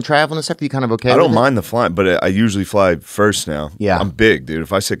flying and traveling and stuff? Are you kind of okay I with don't it? mind the flying, but I usually fly first now. Yeah. I'm big, dude.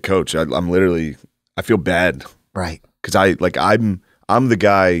 If I sit coach, I'm literally, I feel bad. Right. Because I'm the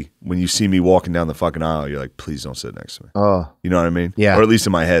guy, when you see me walking down the fucking aisle, you're like, please don't sit next to me. Oh. You know what I mean? Yeah. Or at least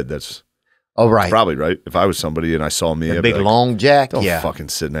in my head, that's Oh, right. probably right. If I was somebody and I saw me, The I'd be big like, long jack. don't Yeah. fucking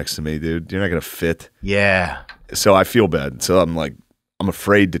sit next to me, dude. You're not going to fit. Yeah. So I feel bad. So I'm like, I'm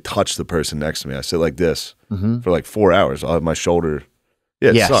afraid to touch the person next to me. I sit like this for like 4 hours. I'll have my shoulder.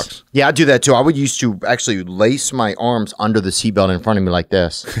 Yeah, it sucks. Yeah, I do that too. I would used to actually lace my arms under the seatbelt in front of me like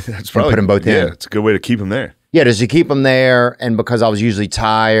this. That's and put them both in. Yeah, it's a good way to keep them there. Yeah, just to keep them there, and because I was usually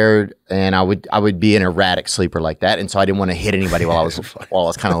tired, and I would be an erratic sleeper like that, and so I didn't want to hit anybody while I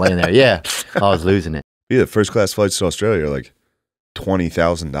was kind of laying there. Yeah, I was losing it. Yeah, the first class flights to Australia are like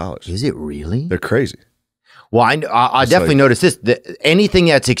 $20,000. Is it really? They're crazy. Well, I definitely noticed this. Anything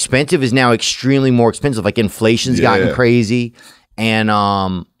that's expensive is now extremely more expensive. Like inflation's gotten crazy. And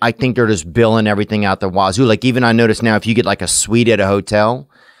I think they're just billing everything out the wazoo. Like even I noticed now if you get like a suite at a hotel,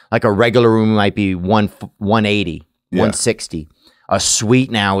 like a regular room might be 180, 160. A suite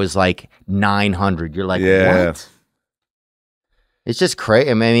now is like 900. You're like, what? It's just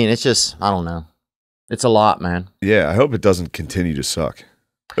crazy. I mean, it's just, I don't know. It's a lot, man. Yeah, I hope it doesn't continue to suck.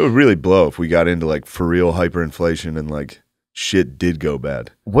 It would really blow if we got into like for real hyperinflation and like shit did go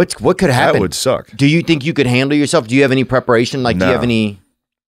bad. What could happen? That would suck. Do you think you could handle yourself? Do you have any preparation? Like, do you have any?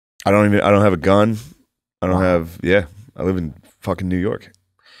 I don't have a gun. I don't have, I live in fucking New York.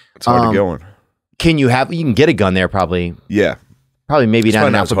 It's hard to go on. You can get a gun there probably. Yeah. Probably maybe It's not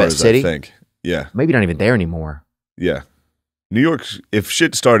in not as hard Alphabet as I City. think. Yeah. Maybe not even there anymore. Yeah. New York, if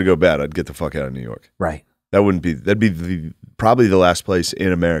shit started to go bad, I'd get the fuck out of New York. Right. That'd be probably the last place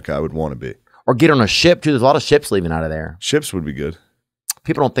in America I would want to be. Or get on a ship too. There's a lot of ships leaving out of there. Ships would be good.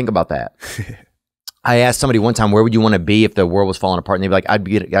 People don't think about that. I asked somebody one time, where would you want to be if the world was falling apart? And they'd be like,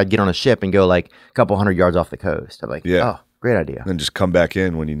 I'd get on a ship and go like a couple 100 yards off the coast. I'm like, oh, great idea. And then just come back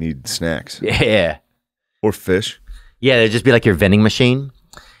in when you need snacks. Yeah. Or fish. Yeah, it'd just be like your vending machine.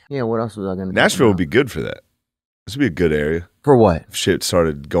 Yeah, what else was I going to Nashville would be good for that. This would be a good area. For what? If shit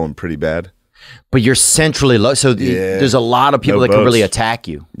started going pretty bad. But you're centrally low, so there's a lot of people that can really attack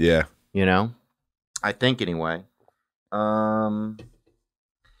you. Yeah. You know? I think anyway.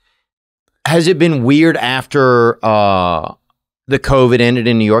 Has it been weird after the COVID ended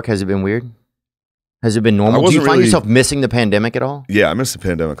in New York? Has it been weird? Has it been normal? Do you find yourself missing the pandemic at all? Yeah, I miss the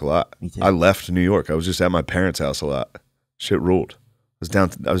pandemic a lot. Me too. I left New York. I was just at my parents' house a lot. Shit ruled.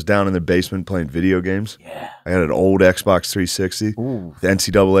 I was down in the basement playing video games. Yeah. I had an old Xbox 360. Ooh. The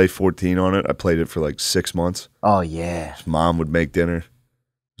NCAA 14 on it. I played it for like 6 months. Oh, yeah. His mom would make dinner.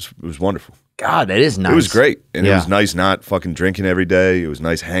 It was wonderful. God, that is nice. It was great. And it was nice not fucking drinking every day. It was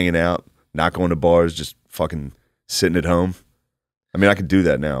nice hanging out, not going to bars, just fucking sitting at home. I mean, I could do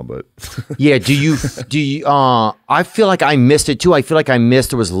that now, but Yeah. Do you? I feel like I missed it too. I feel like I missed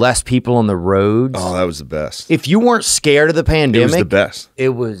there was less people on the roads. oh, that was the best. If you weren't scared of the It pandemic, was the best. It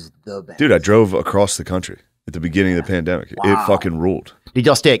was the best. Dude, I drove across the country at the beginning of the pandemic. Wow. It fucking ruled. Did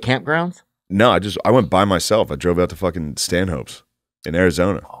y'all stay at campgrounds? No, I went by myself. I drove out to fucking Stanhope's in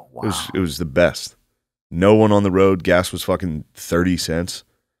Arizona. Oh, wow. It was the best. No one on the road. Gas was fucking 30 cents.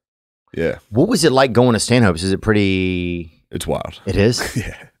 Yeah. What was it like going to Stanhope's? Is it pretty? It's wild. It is.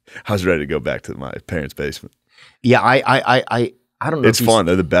 Yeah. I was ready to go back to my parents' basement. Yeah. I don't know. It's fun.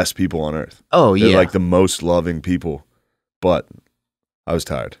 They're the best people on earth. Oh They're yeah. like the most loving people. But I was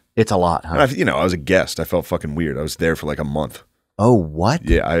tired. It's a lot, huh? And I was a guest. I felt fucking weird. I was there for like a month. Oh, what?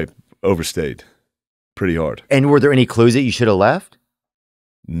 Yeah, I overstayed pretty hard. And were there any clues that you should have left?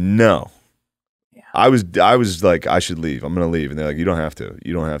 No. Yeah. I was like, I should leave. I'm gonna leave. And they're like, you don't have to.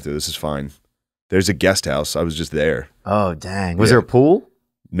 You don't have to. This is fine. There's a guest house. I was just there. Oh, dang. Was Yeah. there a pool?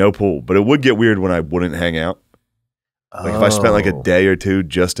 No pool. But it would get weird when I wouldn't hang out. Like if I spent like a Oh. day or two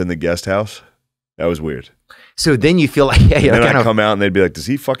just in the guest house, that was weird. So then you feel like, yeah, And you're then kind I'd of, come out and they'd be like, does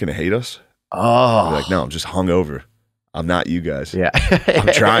he fucking hate us? oh. I'd be like, no, I'm just hungover. I'm not you guys. Yeah. I'm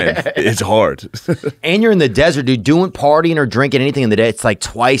trying. It's hard. And you're in the desert, dude, doing partying or drinking anything in the day. It's like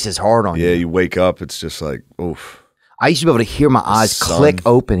twice as hard on Yeah, you. you wake up, it's just like, oof. I used to be able to hear my eyes sun. click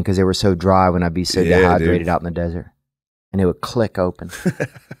open because they were so dry when I'd be so Yeah, dehydrated dude. out in the desert. And it would click open.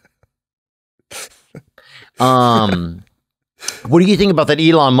 What do you think about that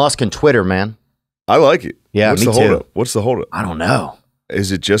Elon Musk and Twitter, man? I like it. Yeah, What's me the too. holdup? What's the holdup? I don't know.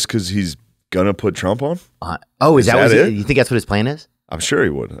 Is it just because he's gonna put Trump on? Is that what it? you think that's what his plan is? I'm sure he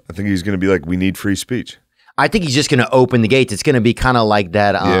would. I think he's gonna be like, we need free speech. I think he's just going to open the gates. It's going to be kind of like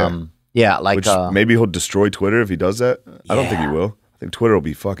that. Like Which maybe he'll destroy Twitter if he does that. I don't think he will. I think Twitter will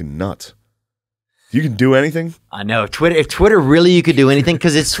be fucking nuts. You can do anything. I know Twitter. If Twitter really, you could do anything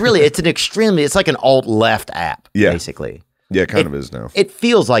because it's like an alt left app. Yeah. Basically. Yeah, it kind of is now. It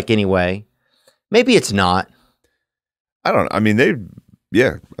feels like anyway. Maybe it's not. I don't know. I mean,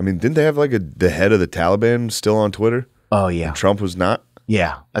 didn't they have like the head of the Taliban still on Twitter? Oh yeah, And Trump was not.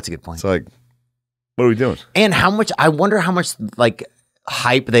 yeah. That's a good point. It's like, what are we doing? And I wonder how much like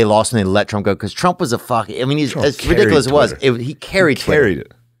hype they lost when they let Trump go because Trump was a fucking. I mean, he's Trump as ridiculous as it was. Twitter. He carried He Twitter. carried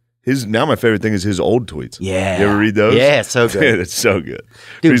it. Now my favorite thing is his old tweets. Yeah. You ever read those? Yeah, it's so good. Dude, it's so good.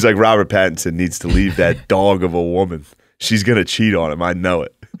 Dude. He's like, Robert Pattinson needs to leave that dog of a woman. She's going to cheat on him. I know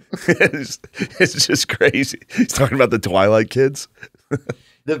it. It's just crazy. He's talking about the Twilight kids.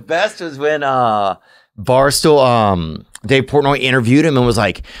 The best was when Barstool, Dave Portnoy interviewed him and was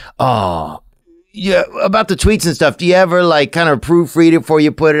like, "Oh, yeah, about the tweets and stuff. Do you ever like kind of proofread it before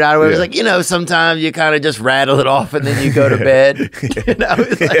you put it out?" Or it was Yeah. like, sometimes you kind of just rattle it off and then you go to bed.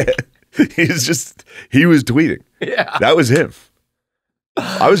 It's like, He was tweeting. yeah. That was him.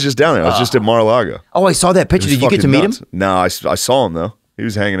 I was just down there. I was just at Mar-a-Lago. Oh, I saw that picture. It was Did you get to fucking meet nuts. him? No, I saw him though. He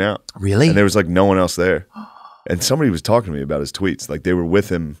was hanging out. Really? And there was like no one else there. And somebody was talking to me about his tweets. Like they were with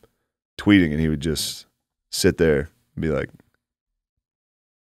him tweeting and he would just sit there and be like,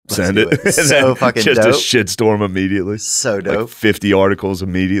 send do it. it. And So then fucking just dope. a shitstorm immediately. So Like dope. 50 articles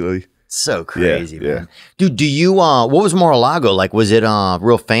immediately. So crazy, yeah. man. Dude, do you, what was Mar-a-Lago? Like, was it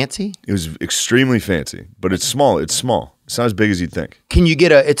real fancy? It was extremely fancy, but it's small. It's small. It's not as big as you'd think. Can you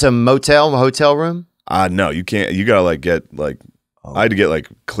get it's a hotel room? No, you can't. You gotta like get like, Oh. I had to get like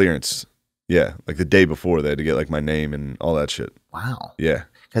clearance. Yeah, like the day before they had to get like my name and all that shit. Wow. Yeah.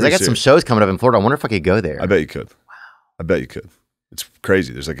 Because I got some shows coming up in Florida. I wonder if I could go there. I bet you could. Wow. I bet you could. It's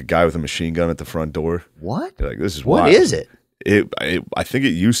crazy. There's like a guy with a machine gun at the front door. What? You're like, this is What wild. is it? I think it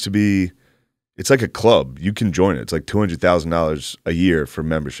used to be. It's like a club. You can join it. It's like $200,000 a year for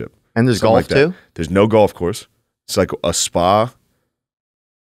membership. And there's Something golf like that. too? There's no golf course. It's like a spa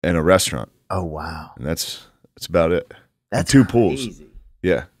and a restaurant, Oh, wow. and that's about it. And That's two pools. crazy.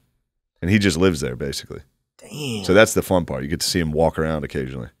 Yeah, and he just lives there basically. Damn. So that's the fun part. You get to see him walk around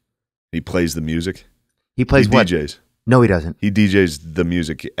occasionally. He plays the music. He plays he what? DJs. No, he doesn't. He DJs the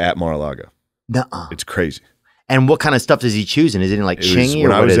music at Mar-a-Lago. Nuh-uh. It's crazy. And what kind of stuff is he choosing? Is it in like It was, Chingy or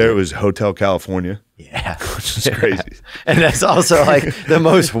when I what was is there, it? it was Hotel California, Yeah. which is crazy. And that's also like the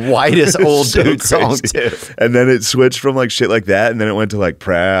most whitest old So dude song crazy. too. And then it switched from like shit like that, and then it went to like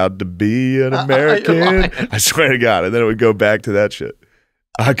 "Proud to be an You're American." lying. I swear to God, and then it would go back to that shit.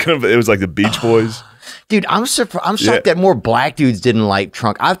 I couldn't. It was like the Beach Boys. Dude, I'm surprised. I'm shocked Yeah. that more black dudes didn't like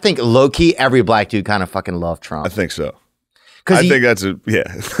Trump. I think low key every black dude kind of fucking loved I Trump think so. because I he think that's a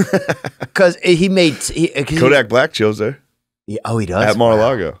yeah. because he made Kodak Black chills there oh, he does at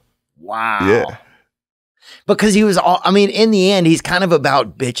Mar-a-Lago. Wow. Yeah, Because he was all. I mean, in the end, he's kind of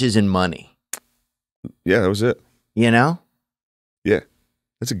about bitches and money. yeah, that was it. You know.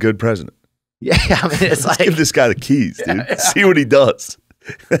 That's a good president. Yeah, I mean, it's Let's like give this guy the keys, dude. See what he does.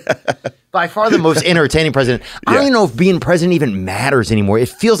 by far the most entertaining president. I don't even know if being president even matters anymore. It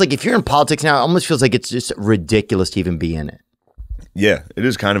feels like if you're in politics now, it almost feels like it's just ridiculous to even be in it. Yeah, it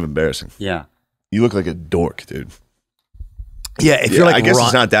is kind of embarrassing. Yeah. You look like a dork, dude. Yeah, if you're like, I guess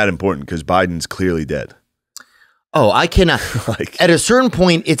it's not that important because Biden's clearly dead. Oh, I cannot. At a certain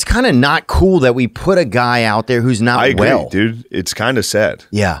point, it's kind of not cool that we put a guy out there who's not I agree, well. dude. It's kind of sad.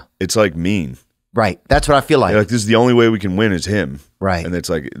 Yeah. It's like mean. Right. That's what I feel like. Like this is the only way we can win is him. Right. And it's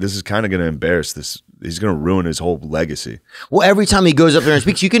like, this is kind of going to embarrass this. He's going to ruin his whole legacy. Well, every time he goes up there and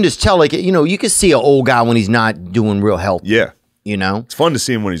speaks, you can just tell, like, you know, you can see an old guy when he's not doing real healthy. Yeah. You know? It's fun to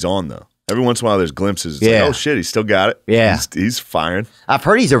see him when he's on, though. Every once in a while, there's glimpses. It's like, oh, shit, he still got it. Yeah. He's firing. I've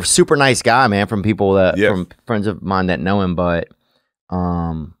heard he's a super nice guy, man, from people that, from friends of mine that know him, but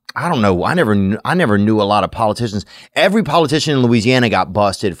I don't know. I never knew a lot of politicians. Every politician in Louisiana got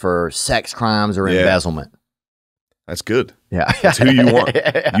busted for sex crimes or embezzlement. That's good. Yeah. That's who you want.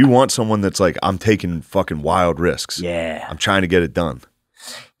 You want someone that's like, I'm taking fucking wild risks. Yeah. I'm trying to get it done.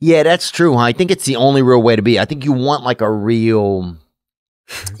 Yeah, that's true. Huh? I think it's the only real way to be. I think you want like a real,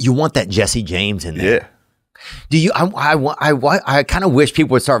 you want that Jesse James in there. Yeah. Do you? I kind of wish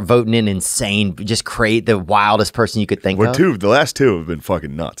people would start voting in insane, just create the wildest person you could think of. The last two have been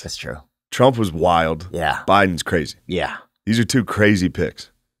fucking nuts. That's true. Trump was wild. Yeah. Biden's crazy. Yeah. These are two crazy picks.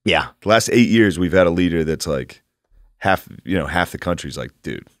 Yeah. The last 8 years, we've had a leader that's like half the country's like,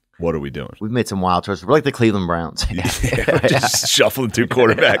 dude, what are we doing? We've made some wild choices. We're like the Cleveland Browns. We're just shuffling two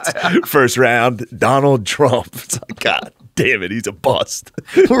quarterbacks. First round, Donald Trump. It's like, God damn it, he's a bust.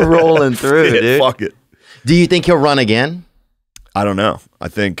 We're rolling through, dude. Fuck it. Do you think he'll run again? I don't know. I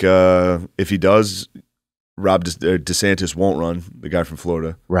think if he does, DeSantis won't run, the guy from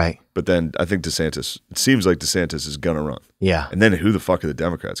Florida. Right. But then I think it seems like DeSantis is going to run. Yeah. And then who the fuck are the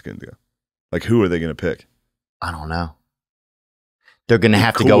Democrats going to go? Like, who are they going to pick? I don't know. They're going to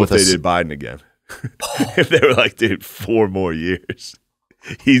have to Cool go with if they did Biden again. If they were like, dude, 4 more years,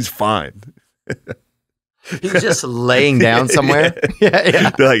 he's fine. He's just laying down somewhere.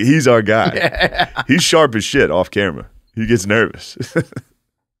 Yeah. They're like, he's our guy. Yeah. He's sharp as shit off camera. He gets nervous.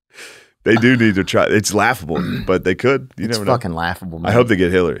 They do need to try. It's laughable, but they could. You It's never know. fucking laughable, man. I hope they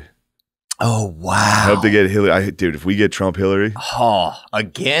get Hillary. Oh, wow. I hope they get Hillary. Dude, if we get Trump Hillary, Oh,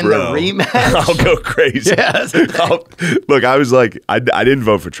 again, bro, the rematch? I'll go crazy. Yes. Look, I was like, I didn't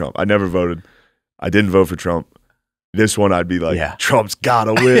vote for Trump. I never voted. I didn't vote for Trump. This one, I'd be like, Trump's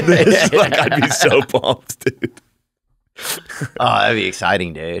gotta win this. Like, I'd be so pumped, dude. Oh, that'd be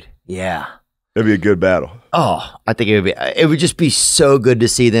exciting, dude. Yeah. That'd be a good battle. Oh, I think it would just be so good to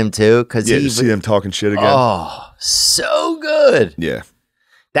see them too. Cause Yeah, to see them talking shit again. Oh, so good. Yeah.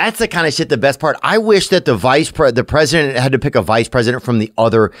 That's the kind of shit. The best part. I wish that the president had to pick a vice president from the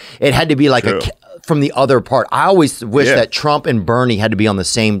other. It had to be like from the other part. I always wish that Trump and Bernie had to be on the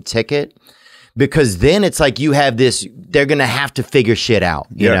same ticket, because then it's like you have this. They're gonna have to figure shit out.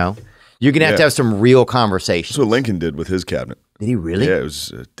 You know, you're gonna have to have some real conversations. That's what Lincoln did with his cabinet. Did he really? Yeah, it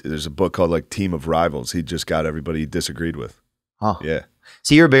was. There's a book called like Team of Rivals. He just got everybody he disagreed with. Oh, yeah.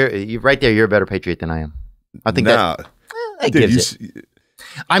 See, you're right there. You're a better patriot than I am. I think that gives it.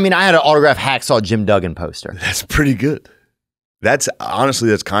 I mean, I had an autographed Hacksaw Jim Duggan poster. That's pretty good. That's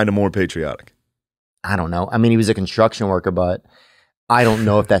kind of more patriotic. I don't know. I mean, he was a construction worker, but I don't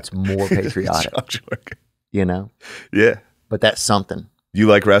know if that's more patriotic. Construction worker. You know? Yeah. But that's something. You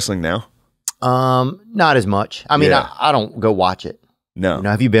like wrestling now? Not as much. I mean, I don't go watch it. No. You know,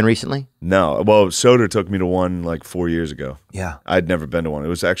 have you been recently? No. Well, Soder took me to one like 4 years ago. Yeah. I'd never been to one. It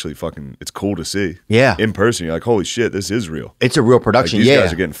was actually it's cool to see. Yeah. In person, you're like, holy shit, this is real. It's a real production. Like, these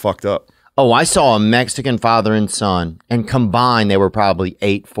guys are getting fucked up. Oh, I saw a Mexican father and son, and combined they were probably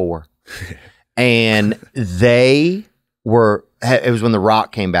 8'4". And they were, it was when The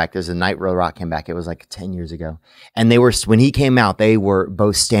Rock came back. There's a night where The Rock came back. It was like 10 years ago. And when he came out, they were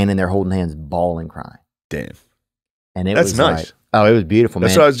both standing there holding hands, bawling, crying. Damn. And That's was nice. Like, oh, it was beautiful, man.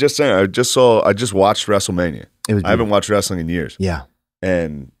 That's what I was just saying. I just watched WrestleMania. I haven't watched wrestling in years. Yeah.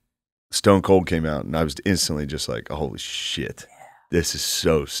 And Stone Cold came out, and I was instantly just like, oh, holy shit. This is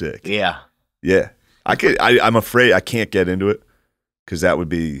so sick. Yeah. Yeah. I'm afraid I can't get into it, because that would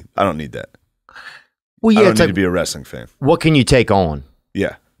be, I don't need that. Well, yeah, I don't need to be a wrestling fan. What can you take on?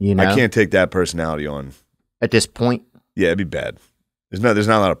 Yeah. You know? I can't take that personality on. At this point? Yeah, it'd be bad. There's not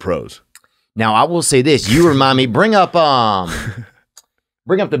a lot of pros. Now, I will say this. You remind me, bring up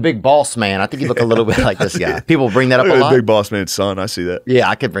the Big Boss Man. I think you look a little bit like this guy. People bring that up a lot. Big Boss Man's son. I see that. Yeah,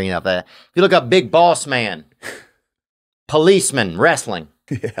 I could bring up that. If you look up Big Boss Man, policeman, wrestling.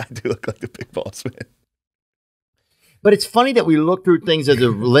 Yeah, I do look like the Big Boss Man. But it's funny that we look through things as a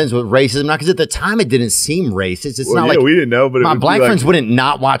lens with racism, not because at the time it didn't seem racist. It's not like we didn't know, but my black friends wouldn't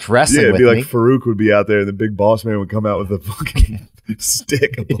not watch wrestling. Yeah, it'd be with like me. Farouk would be out there, and the big boss man would come out with a fucking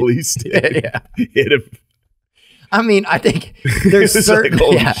stick, a police stick. Yeah. Hit him. I mean, I think there's certain like,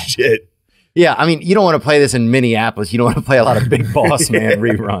 holy shit. Yeah, I mean, you don't want to play this in Minneapolis. You don't want to play a lot of Big Boss Man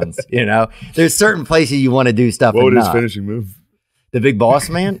reruns. You know, there's certain places you want to do stuff. What would his not. finishing move? The Big Boss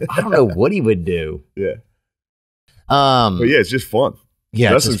Man? I don't know what he would do. Yeah. But yeah, it's just fun.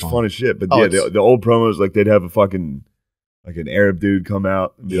 Yeah, wrestling's fun as shit. But Oh, yeah, the old promos, like they'd have a fucking like an Arab dude come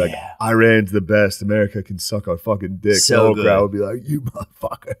out and be like, "Iran's the best. America can suck our fucking dick." So the whole good. crowd would be like, "You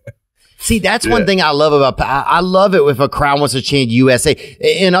motherfucker." See, that's one thing I love about. I love it if a crowd wants to chant USA.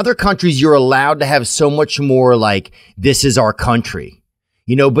 In other countries, you're allowed to have so much more like, "This is our country,"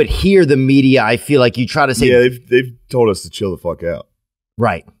 you know. But here, the media, I feel like you try to say, Yeah, they've told us to chill the fuck out.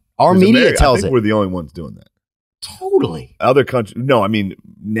 right. Our 'Cause media America, tells I think it. we're the only ones doing that. Totally. Other countries, no, I mean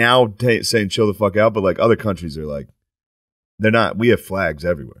now saying chill the fuck out, but like other countries are like, they're not. We have flags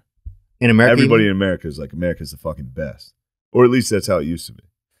everywhere. In America, Everybody in America is like, America's the fucking best, or at least that's how it used to be.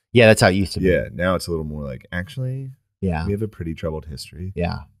 yeah, that's how it used to be. Yeah, now it's a little more like, actually, Yeah. we have a pretty troubled history.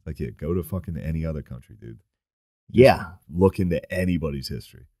 Yeah. Like, yeah, go to fucking any other country, dude. Yeah. Look into anybody's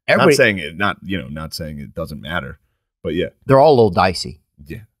history. Everybody- Not saying it doesn't matter, but yeah, They're all a little dicey.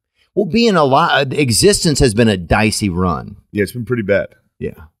 yeah, Well, existence has been a dicey run. yeah. It's been pretty bad.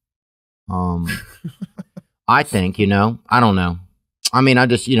 Yeah. I think, I don't know. I mean, I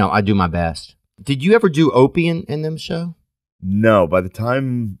just, I do my best. Did you ever do Opie in them show? No, by the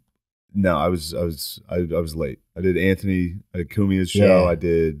time, no, I was late. I did Anthony, I did Kumia's show, Yeah. I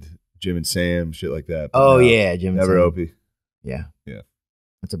did Jim and Sam, shit like that. but Oh, no, yeah, Jim. and never Sam. Opie. Yeah. Yeah.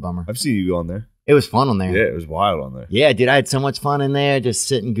 That's a bummer. I've seen you on there. It was fun on there. Yeah, it was wild on there. Yeah, dude, I had so much fun in there, just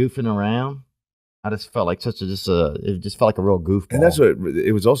sitting goofing around. I just felt like it just felt like a real goofball. And that's what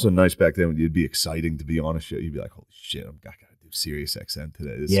it was also nice back then when you'd be exciting to be on a show. You'd be like, holy shit, I gotta do Sirius XM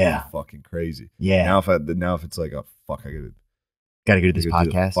today. This Yeah. is fucking crazy. Yeah. Now if it's like, oh fuck, I Gotta go to this gotta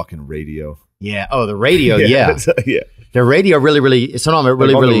do the podcast. fucking radio. Yeah. Oh, the radio. Yeah. Yeah. The radio really, sometimes it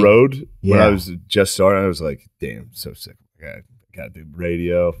really, Like on really. the road when Yeah. I was just starting, I was like, damn, so sick. I gotta do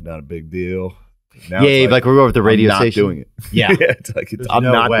radio, not a big deal. Now Yeah, it's like we're over at the radio I'm not station. doing it. Yeah. it's like I'm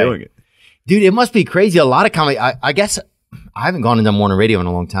no not way. doing it. Dude, it must be crazy. A lot of comedy. I guess I haven't gone into morning radio in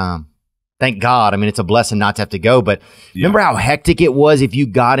a long time. Thank God. I mean, it's a blessing not to have to go. But remember how hectic it was if you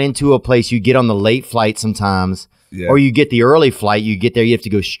got into a place, you get on the late flight sometimes, or you get the early flight, you get there, you have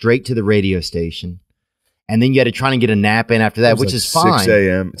to go straight to the radio station. And then you got to try and get a nap in after that, which is fine. 6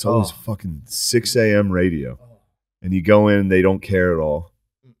 a.m. It's always fucking 6 a.m. radio. And you go in, they don't care at all.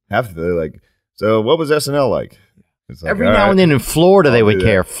 Half they're like, so what was SNL like? It's like, Every all now right. and then in Florida, they I'll would do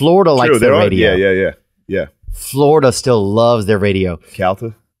care. that. Florida likes True, their they're on- radio. Yeah. Florida still loves their radio.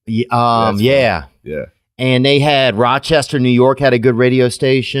 Calta? Yeah. Yeah. And they had Rochester, New York had a good radio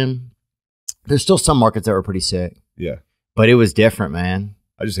station. There's still some markets that were pretty sick, Yeah. but it was different, man.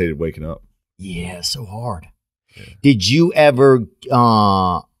 I just hated waking up. Yeah, so hard. Yeah. Did you ever,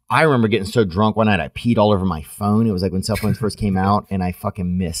 I remember getting so drunk one night, I peed all over my phone. It was like when cell phones first came out and I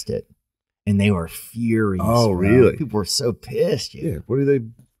fucking missed it. And they were furious. Oh, bro. really? People were so pissed. Yeah. What do they?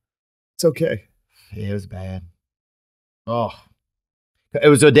 It's okay. Yeah, it was bad. Oh. It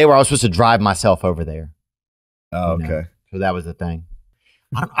was a day where I was supposed to drive myself over there. Oh, You know, okay. So that was the thing.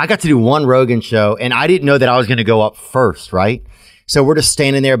 I got to do one Rogan show, and I didn't know that I was going to go up first, right? So we're just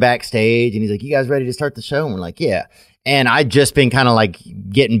standing there backstage, and he's like, you guys ready to start the show? And we're like, yeah. And I'd just been kind of like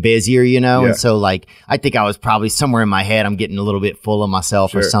getting busier, you know? Yeah. And so like, I think I was probably somewhere in my head, I'm getting a little bit full of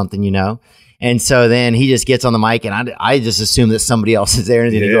myself or Sure. something, you know? And so then he just gets on the mic, and I just assume that somebody else is there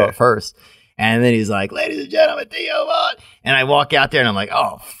and he's going to go Yeah. up first. And then he's like, ladies and gentlemen, Theo Vaughn. And I walk out there and I'm like,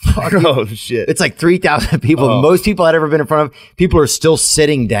 oh, fuck. Oh, shit. It's like 3,000 people. Oh. Most people I'd ever been in front of, people are still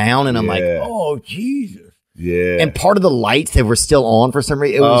sitting down. And I'm like, Yeah. oh, Jesus. Yeah. And part of the lights that were still on for some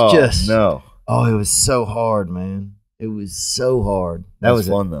reason, it was just, No. oh, it was so hard, man. It was so hard. That That was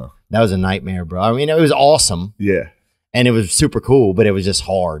was fun, though. That was a nightmare, bro. I mean, it was awesome Yeah. and it was super cool, but it was just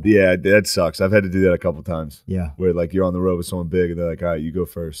hard. Yeah, that sucks. I've had to do that a couple times Yeah. where like you're on the road with someone big and they're like, all right, you go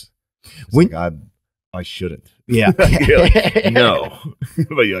first. It's When- like, I shouldn't. Yeah. You're like, no.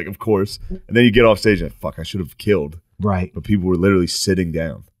 But you're like, of course. And then you get off stage and fuck, I should have killed. Right. But people were literally sitting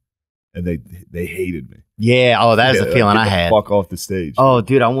down and they hated me. Yeah. Oh, that is Yeah, the like, feeling get I the had. Fuck off the stage. Oh,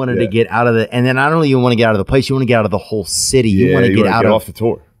 dude, I wanted to Yeah. get out of the, and then I don't even want to get out of the place. You want to get out of the whole city. You yeah, want to get wanna out off the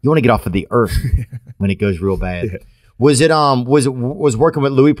tour. You want to get off of the earth when it goes real bad. Yeah. Was working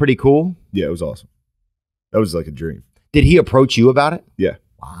with Louis pretty cool? Yeah, it was awesome. That was like a dream. Did he approach you about it? Yeah.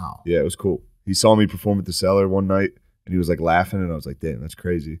 Wow. Yeah, it was cool. He saw me perform at the Cellar one night And he was like laughing, and I was like, damn, that's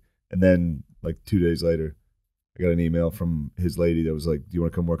crazy. And then like 2 days later, I got an email from his lady that was like, do you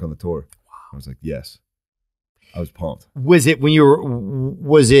want to come work on the tour? I was like, yes. I was pumped. Was it when you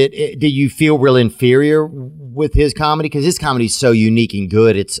were, did you feel real inferior with his comedy? Because his comedy is so unique and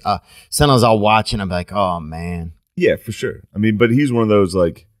good. It's, sometimes I'll watch and I'm like, oh man. Yeah, for sure. I mean, but he's one of those,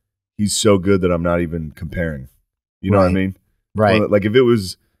 like, he's so good that I'm not even comparing. You know what I mean? Right. Like if it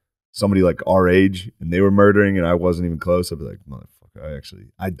was somebody like our age and they were murdering and I wasn't even close, I'd be like, motherfucker,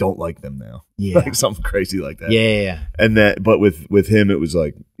 I don't like them now. Yeah. Like something crazy like that. Yeah. And but with him, it was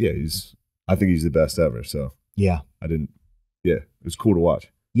like, yeah, I think he's the best ever. So yeah, it was cool to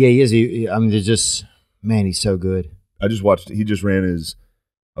watch. Yeah, he is. I mean, there's just, man, he's so good. I just watched, I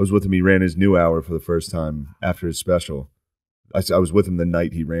was with him, he ran his new hour for the first time after his special. I was with him the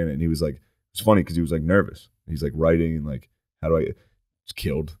night he ran it, and he was like, it's funny because he was like nervous. He's like writing and like, it's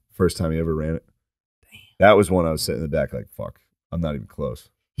killed. First time he ever ran it. Damn. That was one I was sitting in the back like, fuck, I'm not even close.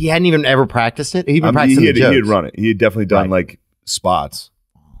 He hadn't even ever practiced it? He'd been practicing the jokes. He had run it. He had definitely done like spots,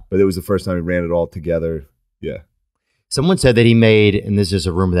 but it was the first time he ran it all together. Yeah. Someone said that he made, and this is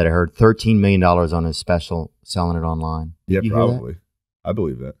a rumor that I heard, $13 million on his special, selling it online. Yeah, probably. I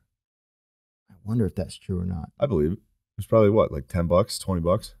believe that. I wonder if that's true or not. I believe it. It was probably what, like $10,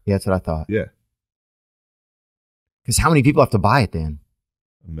 $20? Yeah, that's what I thought. Yeah. Because how many people have to buy it then?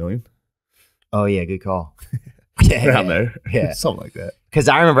 1 million? Oh, yeah, good call. Yeah. Down there. Yeah. Something like that. Because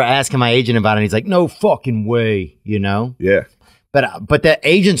I remember asking my agent about it, and he's like, no fucking way, you know? Yeah. But the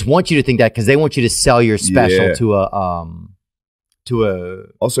agents want you to think that because they want you to sell your special to a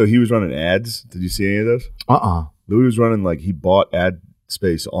Also, he was running ads. Did you see any of those? Louis was running, like, he bought ad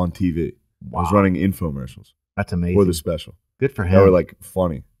space on TV. Wow. I was running infomercials. That's amazing. For the special. Good for him. They were like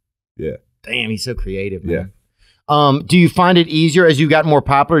funny. Yeah. Damn, he's so creative, man. Yeah. Do you find it easier as you got more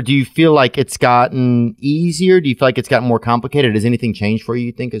popular? Do you feel like it's gotten easier? Do you feel like it's gotten more complicated? Has anything changed for you,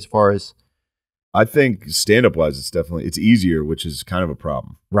 you think, as far as? I think stand-up wise, it's easier, which is kind of a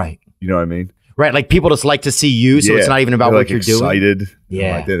problem. Right. You know what I mean? Right. Like people just like to see you, so it's not even about what you're excited. doing.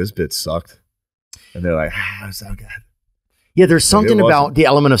 Yeah. Like, this bit sucked. And they're like, that's so good. Yeah, there's something about the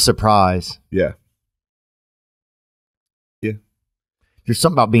element of surprise. Yeah. Yeah. There's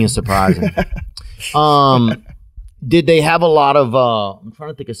something about being surprising. Did they have a lot of, I'm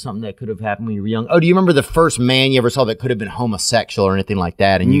trying to think of something that could have happened when you were young. Oh, do you remember the first man you ever saw that could have been homosexual or anything like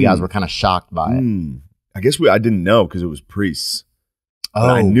that? And you guys were kind of shocked by it. I guess I didn't know because it was priests. Oh,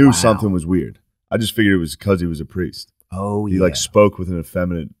 but I knew something was weird. I just figured it was because he was a priest. Oh, yeah. He like spoke with an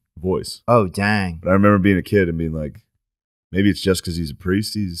effeminate voice. Oh, dang. But I remember being a kid and being like, maybe it's just because he's a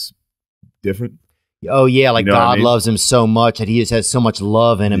priest, he's different. Oh, yeah, like you know God I mean? loves him so much that he just has so much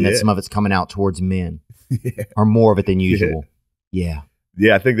love in him that some of it's coming out towards men. Or more of it than usual. Yeah.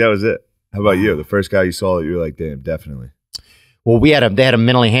 Yeah, I think that was it. How about you? The first guy you saw that you were like, damn, definitely. Well, they had a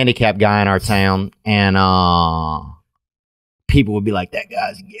mentally handicapped guy in our town, and people would be like, that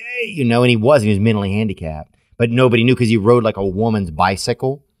guy's gay, you know, and he was mentally handicapped. But nobody knew because he rode like a woman's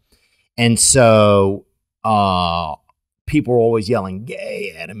bicycle. And so people were always yelling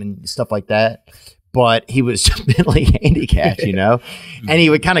gay at him and stuff like that. But he was mentally handicapped, you know? And he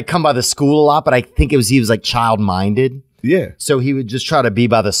would kind of come by the school a lot, but I think he was like child-minded. Yeah. So he would just try to be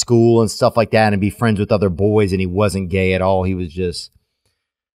by the school and stuff like that and be friends with other boys, and he wasn't gay at all. He was just,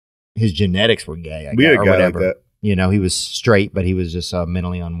 his genetics were gay, I guess, we had a or guy whatever. like that. You know, he was straight, but he was just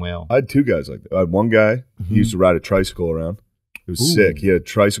mentally unwell. I had two guys like that. I had one guy, he used to ride a tricycle around. It was sick. He had a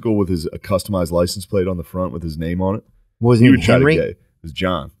tricycle with a customized license plate on the front with his name on it. What was his name, would try Henry? to get you. It was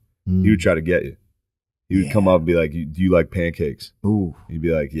John. He would try to get you. He would come up and be like, do you like pancakes? Ooh. You'd be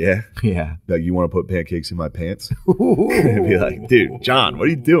like, yeah. Yeah. Like, you want to put pancakes in my pants? And be like, dude, John, what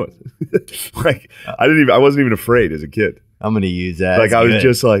are you doing? Like, I wasn't even afraid as a kid. I'm going to use that. Like, I was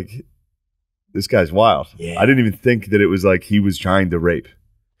just like, this guy's wild. Yeah. I didn't even think that it was like he was trying to rape.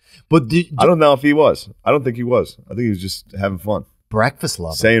 But I don't know if he was. I don't think he was. I think he was just having fun. Breakfast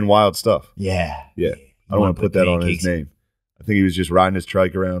lover. Saying wild stuff. Yeah. Yeah. I don't want to put that on his name. I think he was just riding his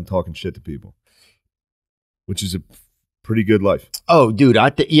trike around talking shit to people, which is a pretty good life. Oh, dude.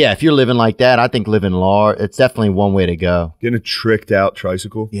 Yeah, if you're living like that, I think living large, it's definitely one way to go. Getting a tricked out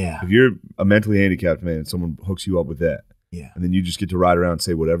tricycle. Yeah. If you're a mentally handicapped man and someone hooks you up with that, yeah, and then you just get to ride around and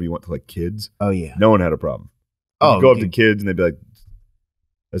say whatever you want to like kids. Oh, yeah. No one had a problem. Oh, you go up to kids and they'd be like,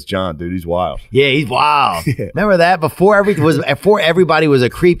 that's John, dude. He's wild. Yeah, he's wild. Yeah. Remember that? Before everybody was a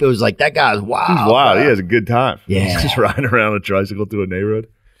creep, it was like, that guy's wild. He's wild. Bro. He has a good time. Yeah. He's just riding around a tricycle through a neighborhood.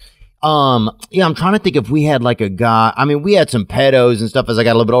 Yeah, I'm trying to think if we had like a guy. I mean, we had some pedos and stuff as I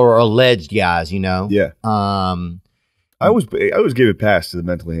got a little bit older, or alleged guys, you know? Yeah. I always gave it past to the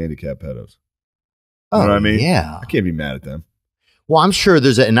mentally handicapped pedos. You know what I mean? Yeah. I can't be mad at them. Well, I'm sure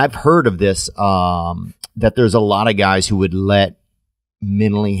and I've heard of this, that there's a lot of guys who would let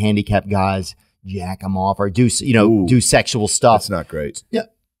mentally handicapped guys jack them off or do sexual stuff. That's not great. Yeah.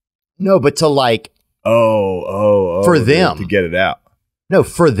 No, but to like, for them to get it out. No,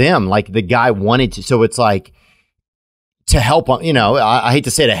 for them, like the guy wanted to. So it's like to help them, I hate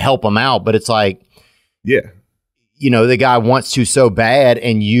to say to help them out, but it's like, yeah, the guy wants to so bad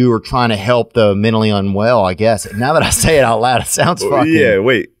and you are trying to help the mentally unwell, I guess. Now that I say it out loud, it sounds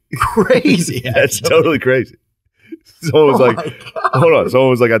fucking crazy. That's totally crazy. Someone was hold on.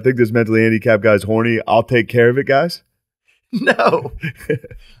 Someone was like, I think this mentally handicapped guy's horny. I'll take care of it, guys. No,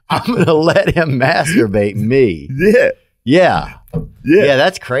 I'm going to let him masturbate me. Yeah. Yeah,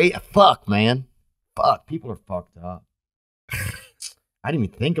 that's crazy. Fuck, man. Fuck, people are fucked up. I didn't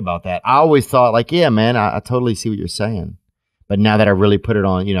even think about that. I always thought like, yeah, man, I totally see what you're saying. But now that I really put it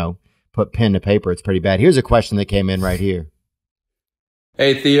on, put pen to paper, it's pretty bad. Here's a question that came in right here.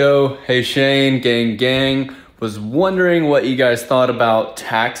 Hey, Theo. Hey, Shane. Gang. Was wondering what you guys thought about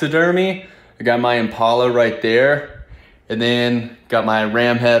taxidermy. I got my Impala right there. And then got my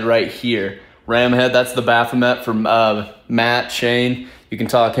ram head right here. Ram head, that's the Baphomet from Matt, Shane. You can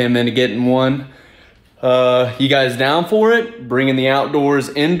talk him into getting one. You guys down for it? Bringing the outdoors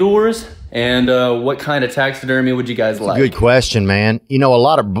indoors? And what kind of taxidermy would you guys like? Good question, man. A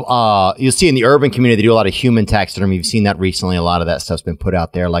lot of, you'll see in the urban community, they do a lot of human taxidermy. You've seen that recently. A lot of that stuff's been put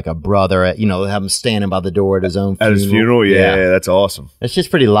out there, like a brother, have him standing by the door at his own funeral. At his funeral? Yeah, that's awesome. It's just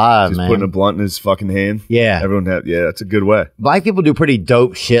pretty live, man. Putting a blunt in his fucking hand. Yeah. That's a good way. Black people do pretty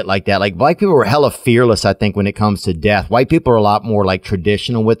dope shit like that. Like, black people are hella fearless, I think, when it comes to death. White people are a lot more, like,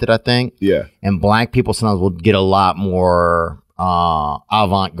 traditional with it, I think. Yeah. And black people sometimes will get a lot more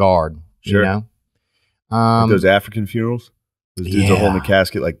avant-garde. Sure. Like those African funerals? Those dudes are holding the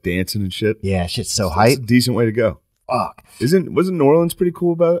casket, like dancing and shit. Yeah, shit's so hype. It's a decent way to go. Fuck. Wasn't New Orleans pretty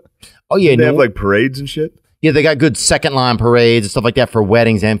cool about it? Oh, yeah. They have like parades and shit? Yeah, they got good second line parades and stuff like that for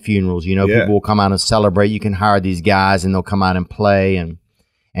weddings and funerals. People will come out and celebrate. You can hire these guys and they'll come out and play and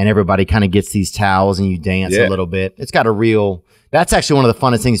everybody kind of gets these towels and you dance a little bit. It's got that's actually one of the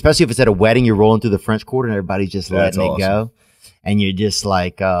funnest things, especially if it's at a wedding, you're rolling through the French Quarter and everybody's just letting it go. And you're just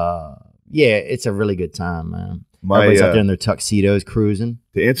like, yeah, it's a really good time, man. Everybody's out there in their tuxedos cruising.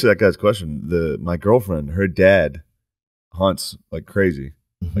 To answer that guy's question, my girlfriend, her dad hunts like crazy,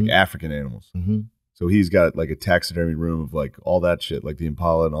 like African animals. So he's got like a taxidermy room of like all that shit, like the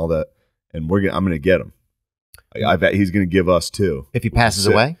Impala and all that. And I'm gonna get him. He's gonna give us two. If he passes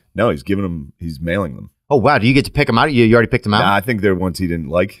away? No, he's giving them. He's mailing them. Oh wow! Do you get to pick them out? You already picked them out? Nah, I think they're ones he didn't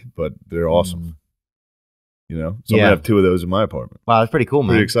like, but they're awesome. So I'm gonna have two of those in my apartment. Wow, that's pretty cool,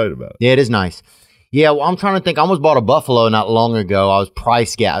 man. Pretty excited about it. Yeah, it is nice. Yeah, well, I'm trying to think. I almost bought a buffalo not long ago. I was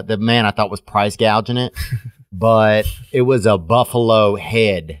price gouging. The man I thought was price gouging it, but it was a buffalo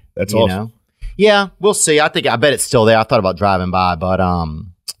head. That's awesome. Yeah, we'll see. I bet it's still there. I thought about driving by, but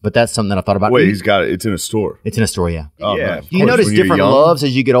that's something that I thought about. Wait, he's got it. It's in a store. It's in a store, yeah. Oh, yeah. Do you notice different loves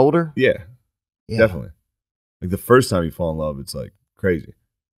as you get older? Yeah, definitely. Like the first time you fall in love, it's like crazy.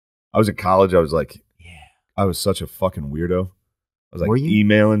 I was in college. I was like, I was such a fucking weirdo. I was like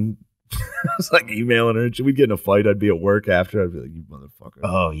emailing. I was like emailing her. We'd get in a fight. I'd be at work after. I'd be like, you motherfucker.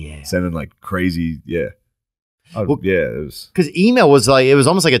 Oh, yeah. Sending like crazy. Yeah. It was. Because email was like, it was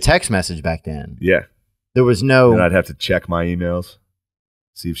almost like a text message back then. Yeah. There was no. And I'd have to check my emails,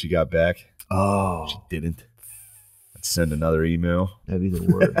 see if she got back. Oh. She didn't. I'd send another email. That'd be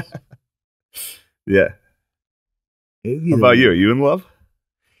the worst. Yeah. How about you? Are you in love?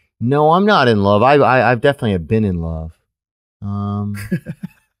 No, I'm not in love. I've definitely have been in love.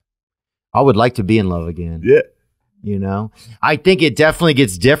 I would like to be in love again. Yeah. I think it definitely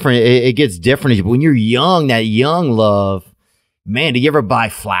gets different. It gets different when you're young. That young love, man. Did you ever buy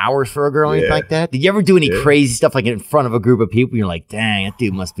flowers for a girl or anything like that? Did you ever do any crazy stuff like in front of a group of people? You're like, dang, that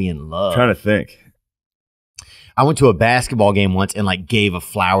dude must be in love. I'm trying to think. I went to a basketball game once and like gave a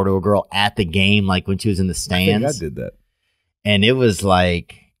flower to a girl at the game, like when she was in the stands. I think I did that. And it was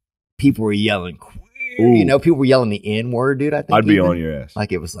like people were yelling queer. People were yelling the N word, dude. I think I'd be on your ass.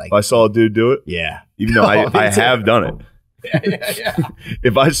 Like it was like if I saw a dude do it. Yeah. Even though I have done it. Yeah.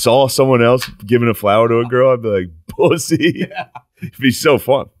 If I saw someone else giving a flower to a girl, I'd be like, pussy. Yeah. It'd be so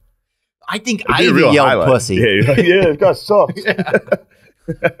fun. I think I even yelled pussy. Yeah, this guy sucks.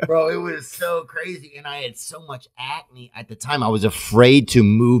 Bro, it was so crazy. And I had so much acne at the time. I was afraid to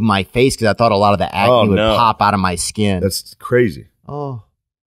move my face because I thought a lot of the acne would pop out of my skin. That's crazy. Oh.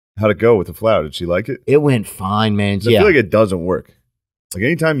 How'd it go with the flower? Did she like it? It went fine, man. I feel like it doesn't work. Like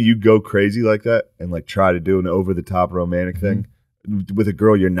anytime you go crazy like that and like try to do an over the top romantic thing with a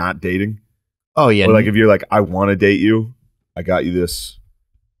girl you're not dating, Oh yeah. Or like if you're like, I want to date you, I got you this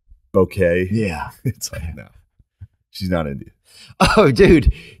bouquet. Yeah. It's like, no, she's not into you. Oh,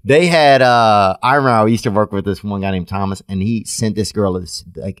 dude, they had. I remember I used to work with this one guy named Thomas, and he sent this girl this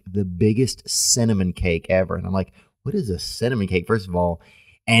like the biggest cinnamon cake ever, and I'm like, what is a cinnamon cake? First of all,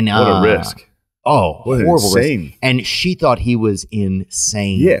 and What a risk. Oh, What an horrible insane. risk. And she thought he was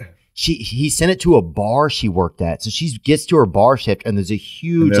insane. Yeah. He sent it to a bar she worked at, so she gets to her bar shift, and there's a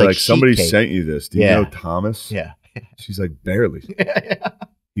huge And they're like, sheet somebody cake. sent you this. Do you Yeah. know Thomas? Yeah. She's like, barely.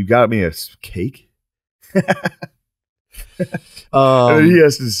 You got me a cake? And then he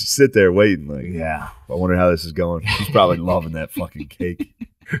has to sit there waiting. Like, yeah. I wonder how this is going. He's probably loving that fucking cake.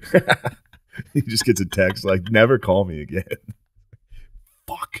 He just gets a text like, never call me again.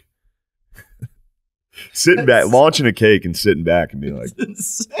 Fuck. Sitting back, launching a cake and sitting back and being like,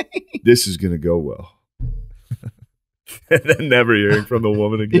 Insane. this is going to go well. And then never hearing from the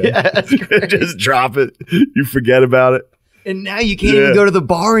woman again. Yeah, that's great. Just drop it. You forget about it. And now you can't even go to the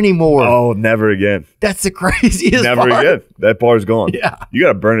bar anymore. Oh, never again. That's the craziest Never part. again. That bar's gone. Yeah. You got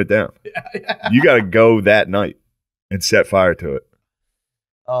to burn it down. You got to go that night and set fire to it.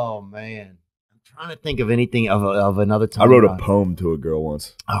 Oh man, I'm trying to think of anything of another time. I wrote a poem to a girl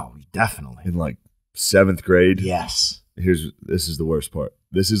once Oh, definitely. in like 7th grade. Yes. This is the worst part.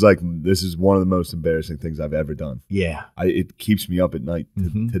 This is one of the most embarrassing things I've ever done. Yeah. It keeps me up at night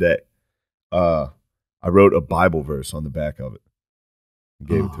Mhm. today. I wrote a Bible verse on the back of it and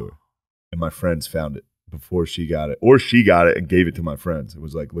gave it to her. And my friends found it before she got it. Or she got it and gave it to my friends. It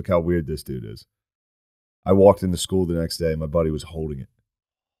was like, look how weird this dude is. I walked into school the next day and my buddy was holding it.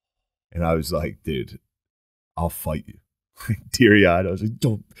 And I was like, dude, I'll fight you. Teary-eyed. I was like,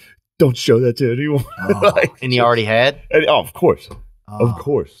 don't show that to anyone. Oh, and you already had? Of course. Oh, Of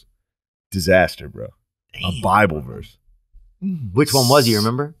course. Disaster, bro. A damn. Bible verse. Which one was it, you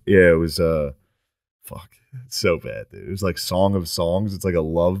remember? Yeah, it was fuck. It's so bad, dude. It was like Song of Songs. It's like a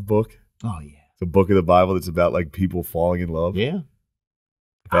love book. Oh yeah. It's a book of the Bible that's about like people falling in love. Yeah.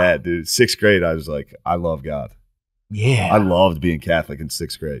 Bad, dude. 6th grade, I was like, I love God. Yeah. I loved being Catholic in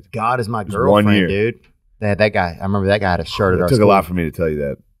 6th grade. God is my was girlfriend, 1 year. dude. That guy. I remember that guy had a shirt at It our took school. a lot for me to tell you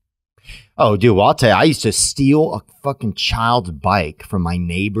that. Oh, dude, well, I'll tell you, I used to steal a fucking child's bike from my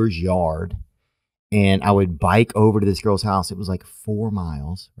neighbor's yard, and I would bike over to this girl's house. It was like 4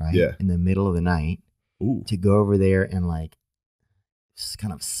 miles, right? Yeah. In the middle of the night Ooh, to go over there and like just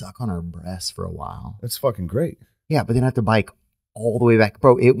kind of suck on her breast for a while. that's fucking great. Yeah, but then I have to bike all the way back.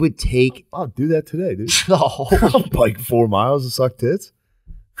 Bro, it would take I'll do that today, dude. the whole I'll bike 4 miles and suck tits.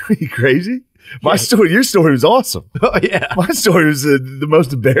 Are you crazy? My story, your story was awesome. Oh, yeah. My story was the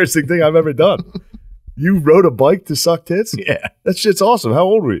most embarrassing thing I've ever done. You rode a bike to suck tits? Yeah. That shit's awesome. How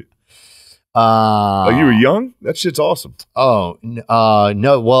old were you? Oh, you were young? That shit's awesome. Oh,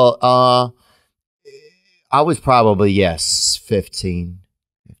 no. Well, I was probably, yes, 15.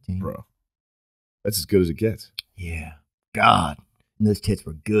 Bro, that's as good as it gets. Yeah. God. And those tits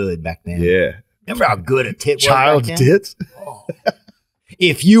were good back then. Yeah. Remember how good a tit was Child's back then? tits? Oh.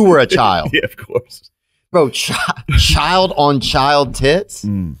 If you were a child. Yeah, of course. Bro, child on child tits?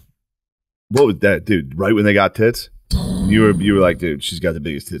 What was that, dude? Right when they got tits? You were like, dude, she's got the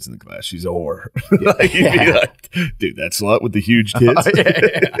biggest tits in the class. She's a whore. Like, you'd be like, dude, that slut with the huge tits. Oh,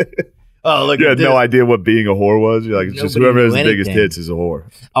 yeah. Oh, look You at had this. no idea what being a whore was. You're like, it's just Nobody whoever has knew the biggest anything. tits is a whore.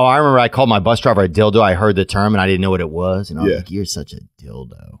 Oh, I remember I called my bus driver a dildo. I heard the term and I didn't know what it was. And I was Yeah. like, you're such a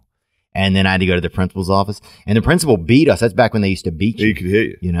dildo. And then I had to go to the principal's office. And the principal beat us. That's back when they used to beat He you. could hit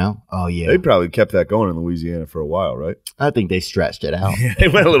you. You know? Oh, yeah. They probably kept that going in Louisiana for a while, right? I think they stretched it out. They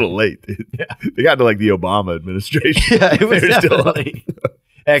went a little late, dude. They got to like the Obama administration. Yeah, it was They were still- definitely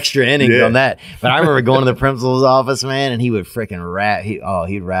extra innings Yeah. on that. But I remember going to the principal's office, man, and he would freaking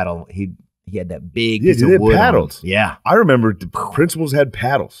he'd rattle. He had that big Yeah, piece dude, of they had wood on him. paddles. Yeah, I remember the principals had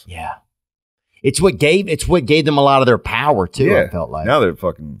paddles. yeah. It's what gave them a lot of their power too. Yeah. I felt like. Now they're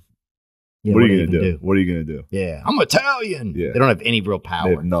fucking. Yeah, what are do you they gonna even do? What are you gonna do? Yeah, I'm Italian. Yeah. They don't have any real They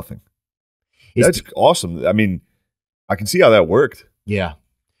power. have nothing. It's- That's awesome. I mean, I can see how that worked. yeah.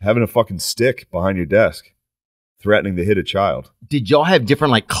 Having a fucking stick behind your desk, threatening to hit a child. Did y'all have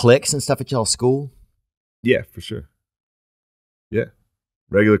different like cliques and stuff at y'all school? Yeah, for sure. Yeah,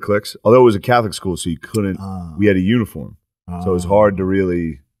 regular cliques. Although it was a Catholic school, so you couldn't. We had a uniform, so it was hard to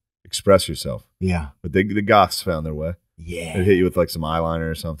really express yourself. Yeah. But the goths found their way. Yeah. They'd hit you with like some eyeliner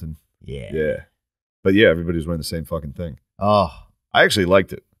or something. Yeah. Yeah. But yeah, everybody was wearing the same fucking thing. Oh. I actually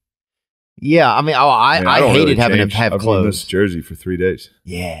liked it. Yeah. I mean, I don't hated really having change. to have I've worn clothes. this jersey for 3 days.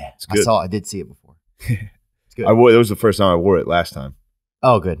 Yeah. It's good. I did see it before. It's good. I wore. It was the first time I wore it last time,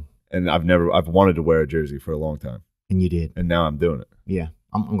 Oh, good. and I've wanted to wear a jersey for a long time, And you did. and now I'm doing it. Yeah.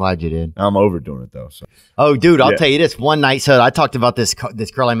 I'm glad you did. I'm overdoing it though. So. Oh, dude, I'll tell you this. One night, so I talked about this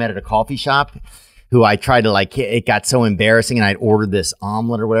girl I met at a coffee shop who I tried to like, it got so embarrassing and I'd ordered this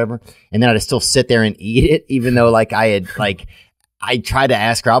omelet or whatever. And then I'd still sit there and eat it, even though like I tried to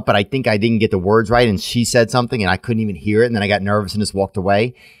ask her out, but I think I didn't get the words right. And she said something and I couldn't even hear it. And then I got nervous and just walked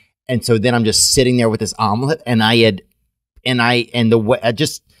away. And so then I'm just sitting there with this omelet and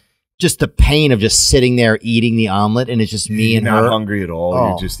just the pain of just sitting there eating the omelet, and it's just me and her. You're not hungry at all. Oh.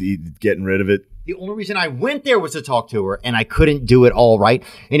 You're just getting rid of it. The only reason I went there was to talk to her, and I couldn't do it all right.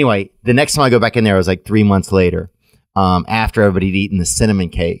 Anyway, the next time I go back in there, it was like 3 months later, after everybody had eaten the cinnamon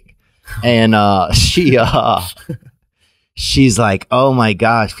cake, and she's like, "Oh my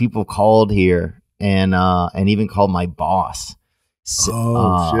gosh, people called here, and even called my boss." Shit!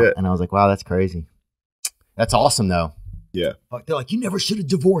 And I was like, "Wow, that's crazy. That's awesome, though." Yeah. They're like, "You never should have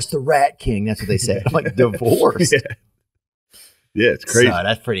divorced the Rat King." That's what they said. I'm like, divorced? Yeah, it's crazy. So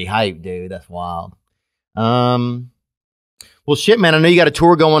that's pretty hype, dude. That's wild. Well, shit, man. I know you got a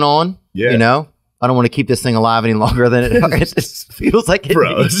tour going on. Yeah. You know, I don't want to keep this thing alive any longer than it feels like it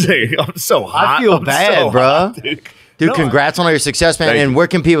Bro, needs. I'm so hot. I feel bad, bro. Hot, dude. Congrats on all your success, man. Thank And you. where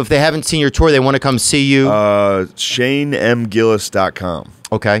can people, if they haven't seen your tour, they want to come see you? ShaneMGillis.com.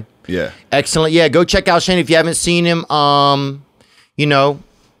 Okay. Yeah. Excellent. Yeah, go check out Shane if you haven't seen him. You know,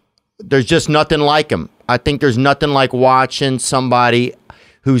 there's just nothing like him. I think there's nothing like watching somebody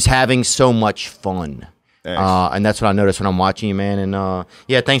who's having so much fun. And that's what I noticed when I'm watching you, man. And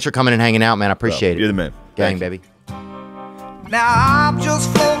yeah, thanks for coming and hanging out, man. I appreciate it. You're the man. Gang, baby. Now I'm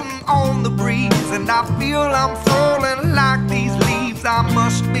just floating on the breeze, and I feel I'm falling like these leaves. I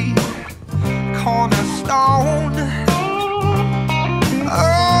must be cornerstone.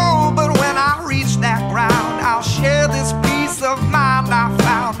 Oh, but when I reach that ground, I'll share this peace of mind I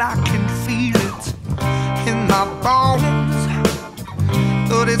found. I can feel it in my bones,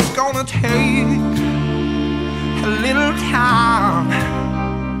 but it's gonna take a little time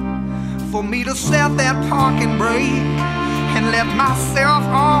for me to set that parking brake and let myself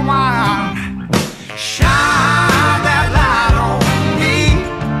unwind. Shine that light on me.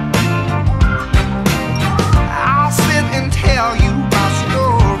 I'll sit and tell you my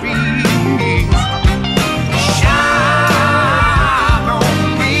stories. Shine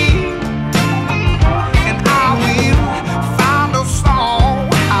on me, and I will find a song.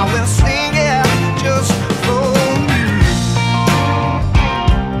 I will sing it just for you.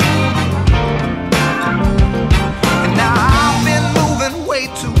 And now I've been moving way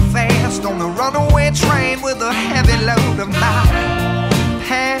too fast on the runaway train with a heavy load of my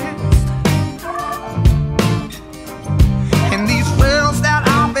past. And these rails that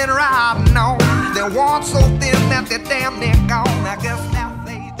I've been riding on, they're worn so thin that they're damn near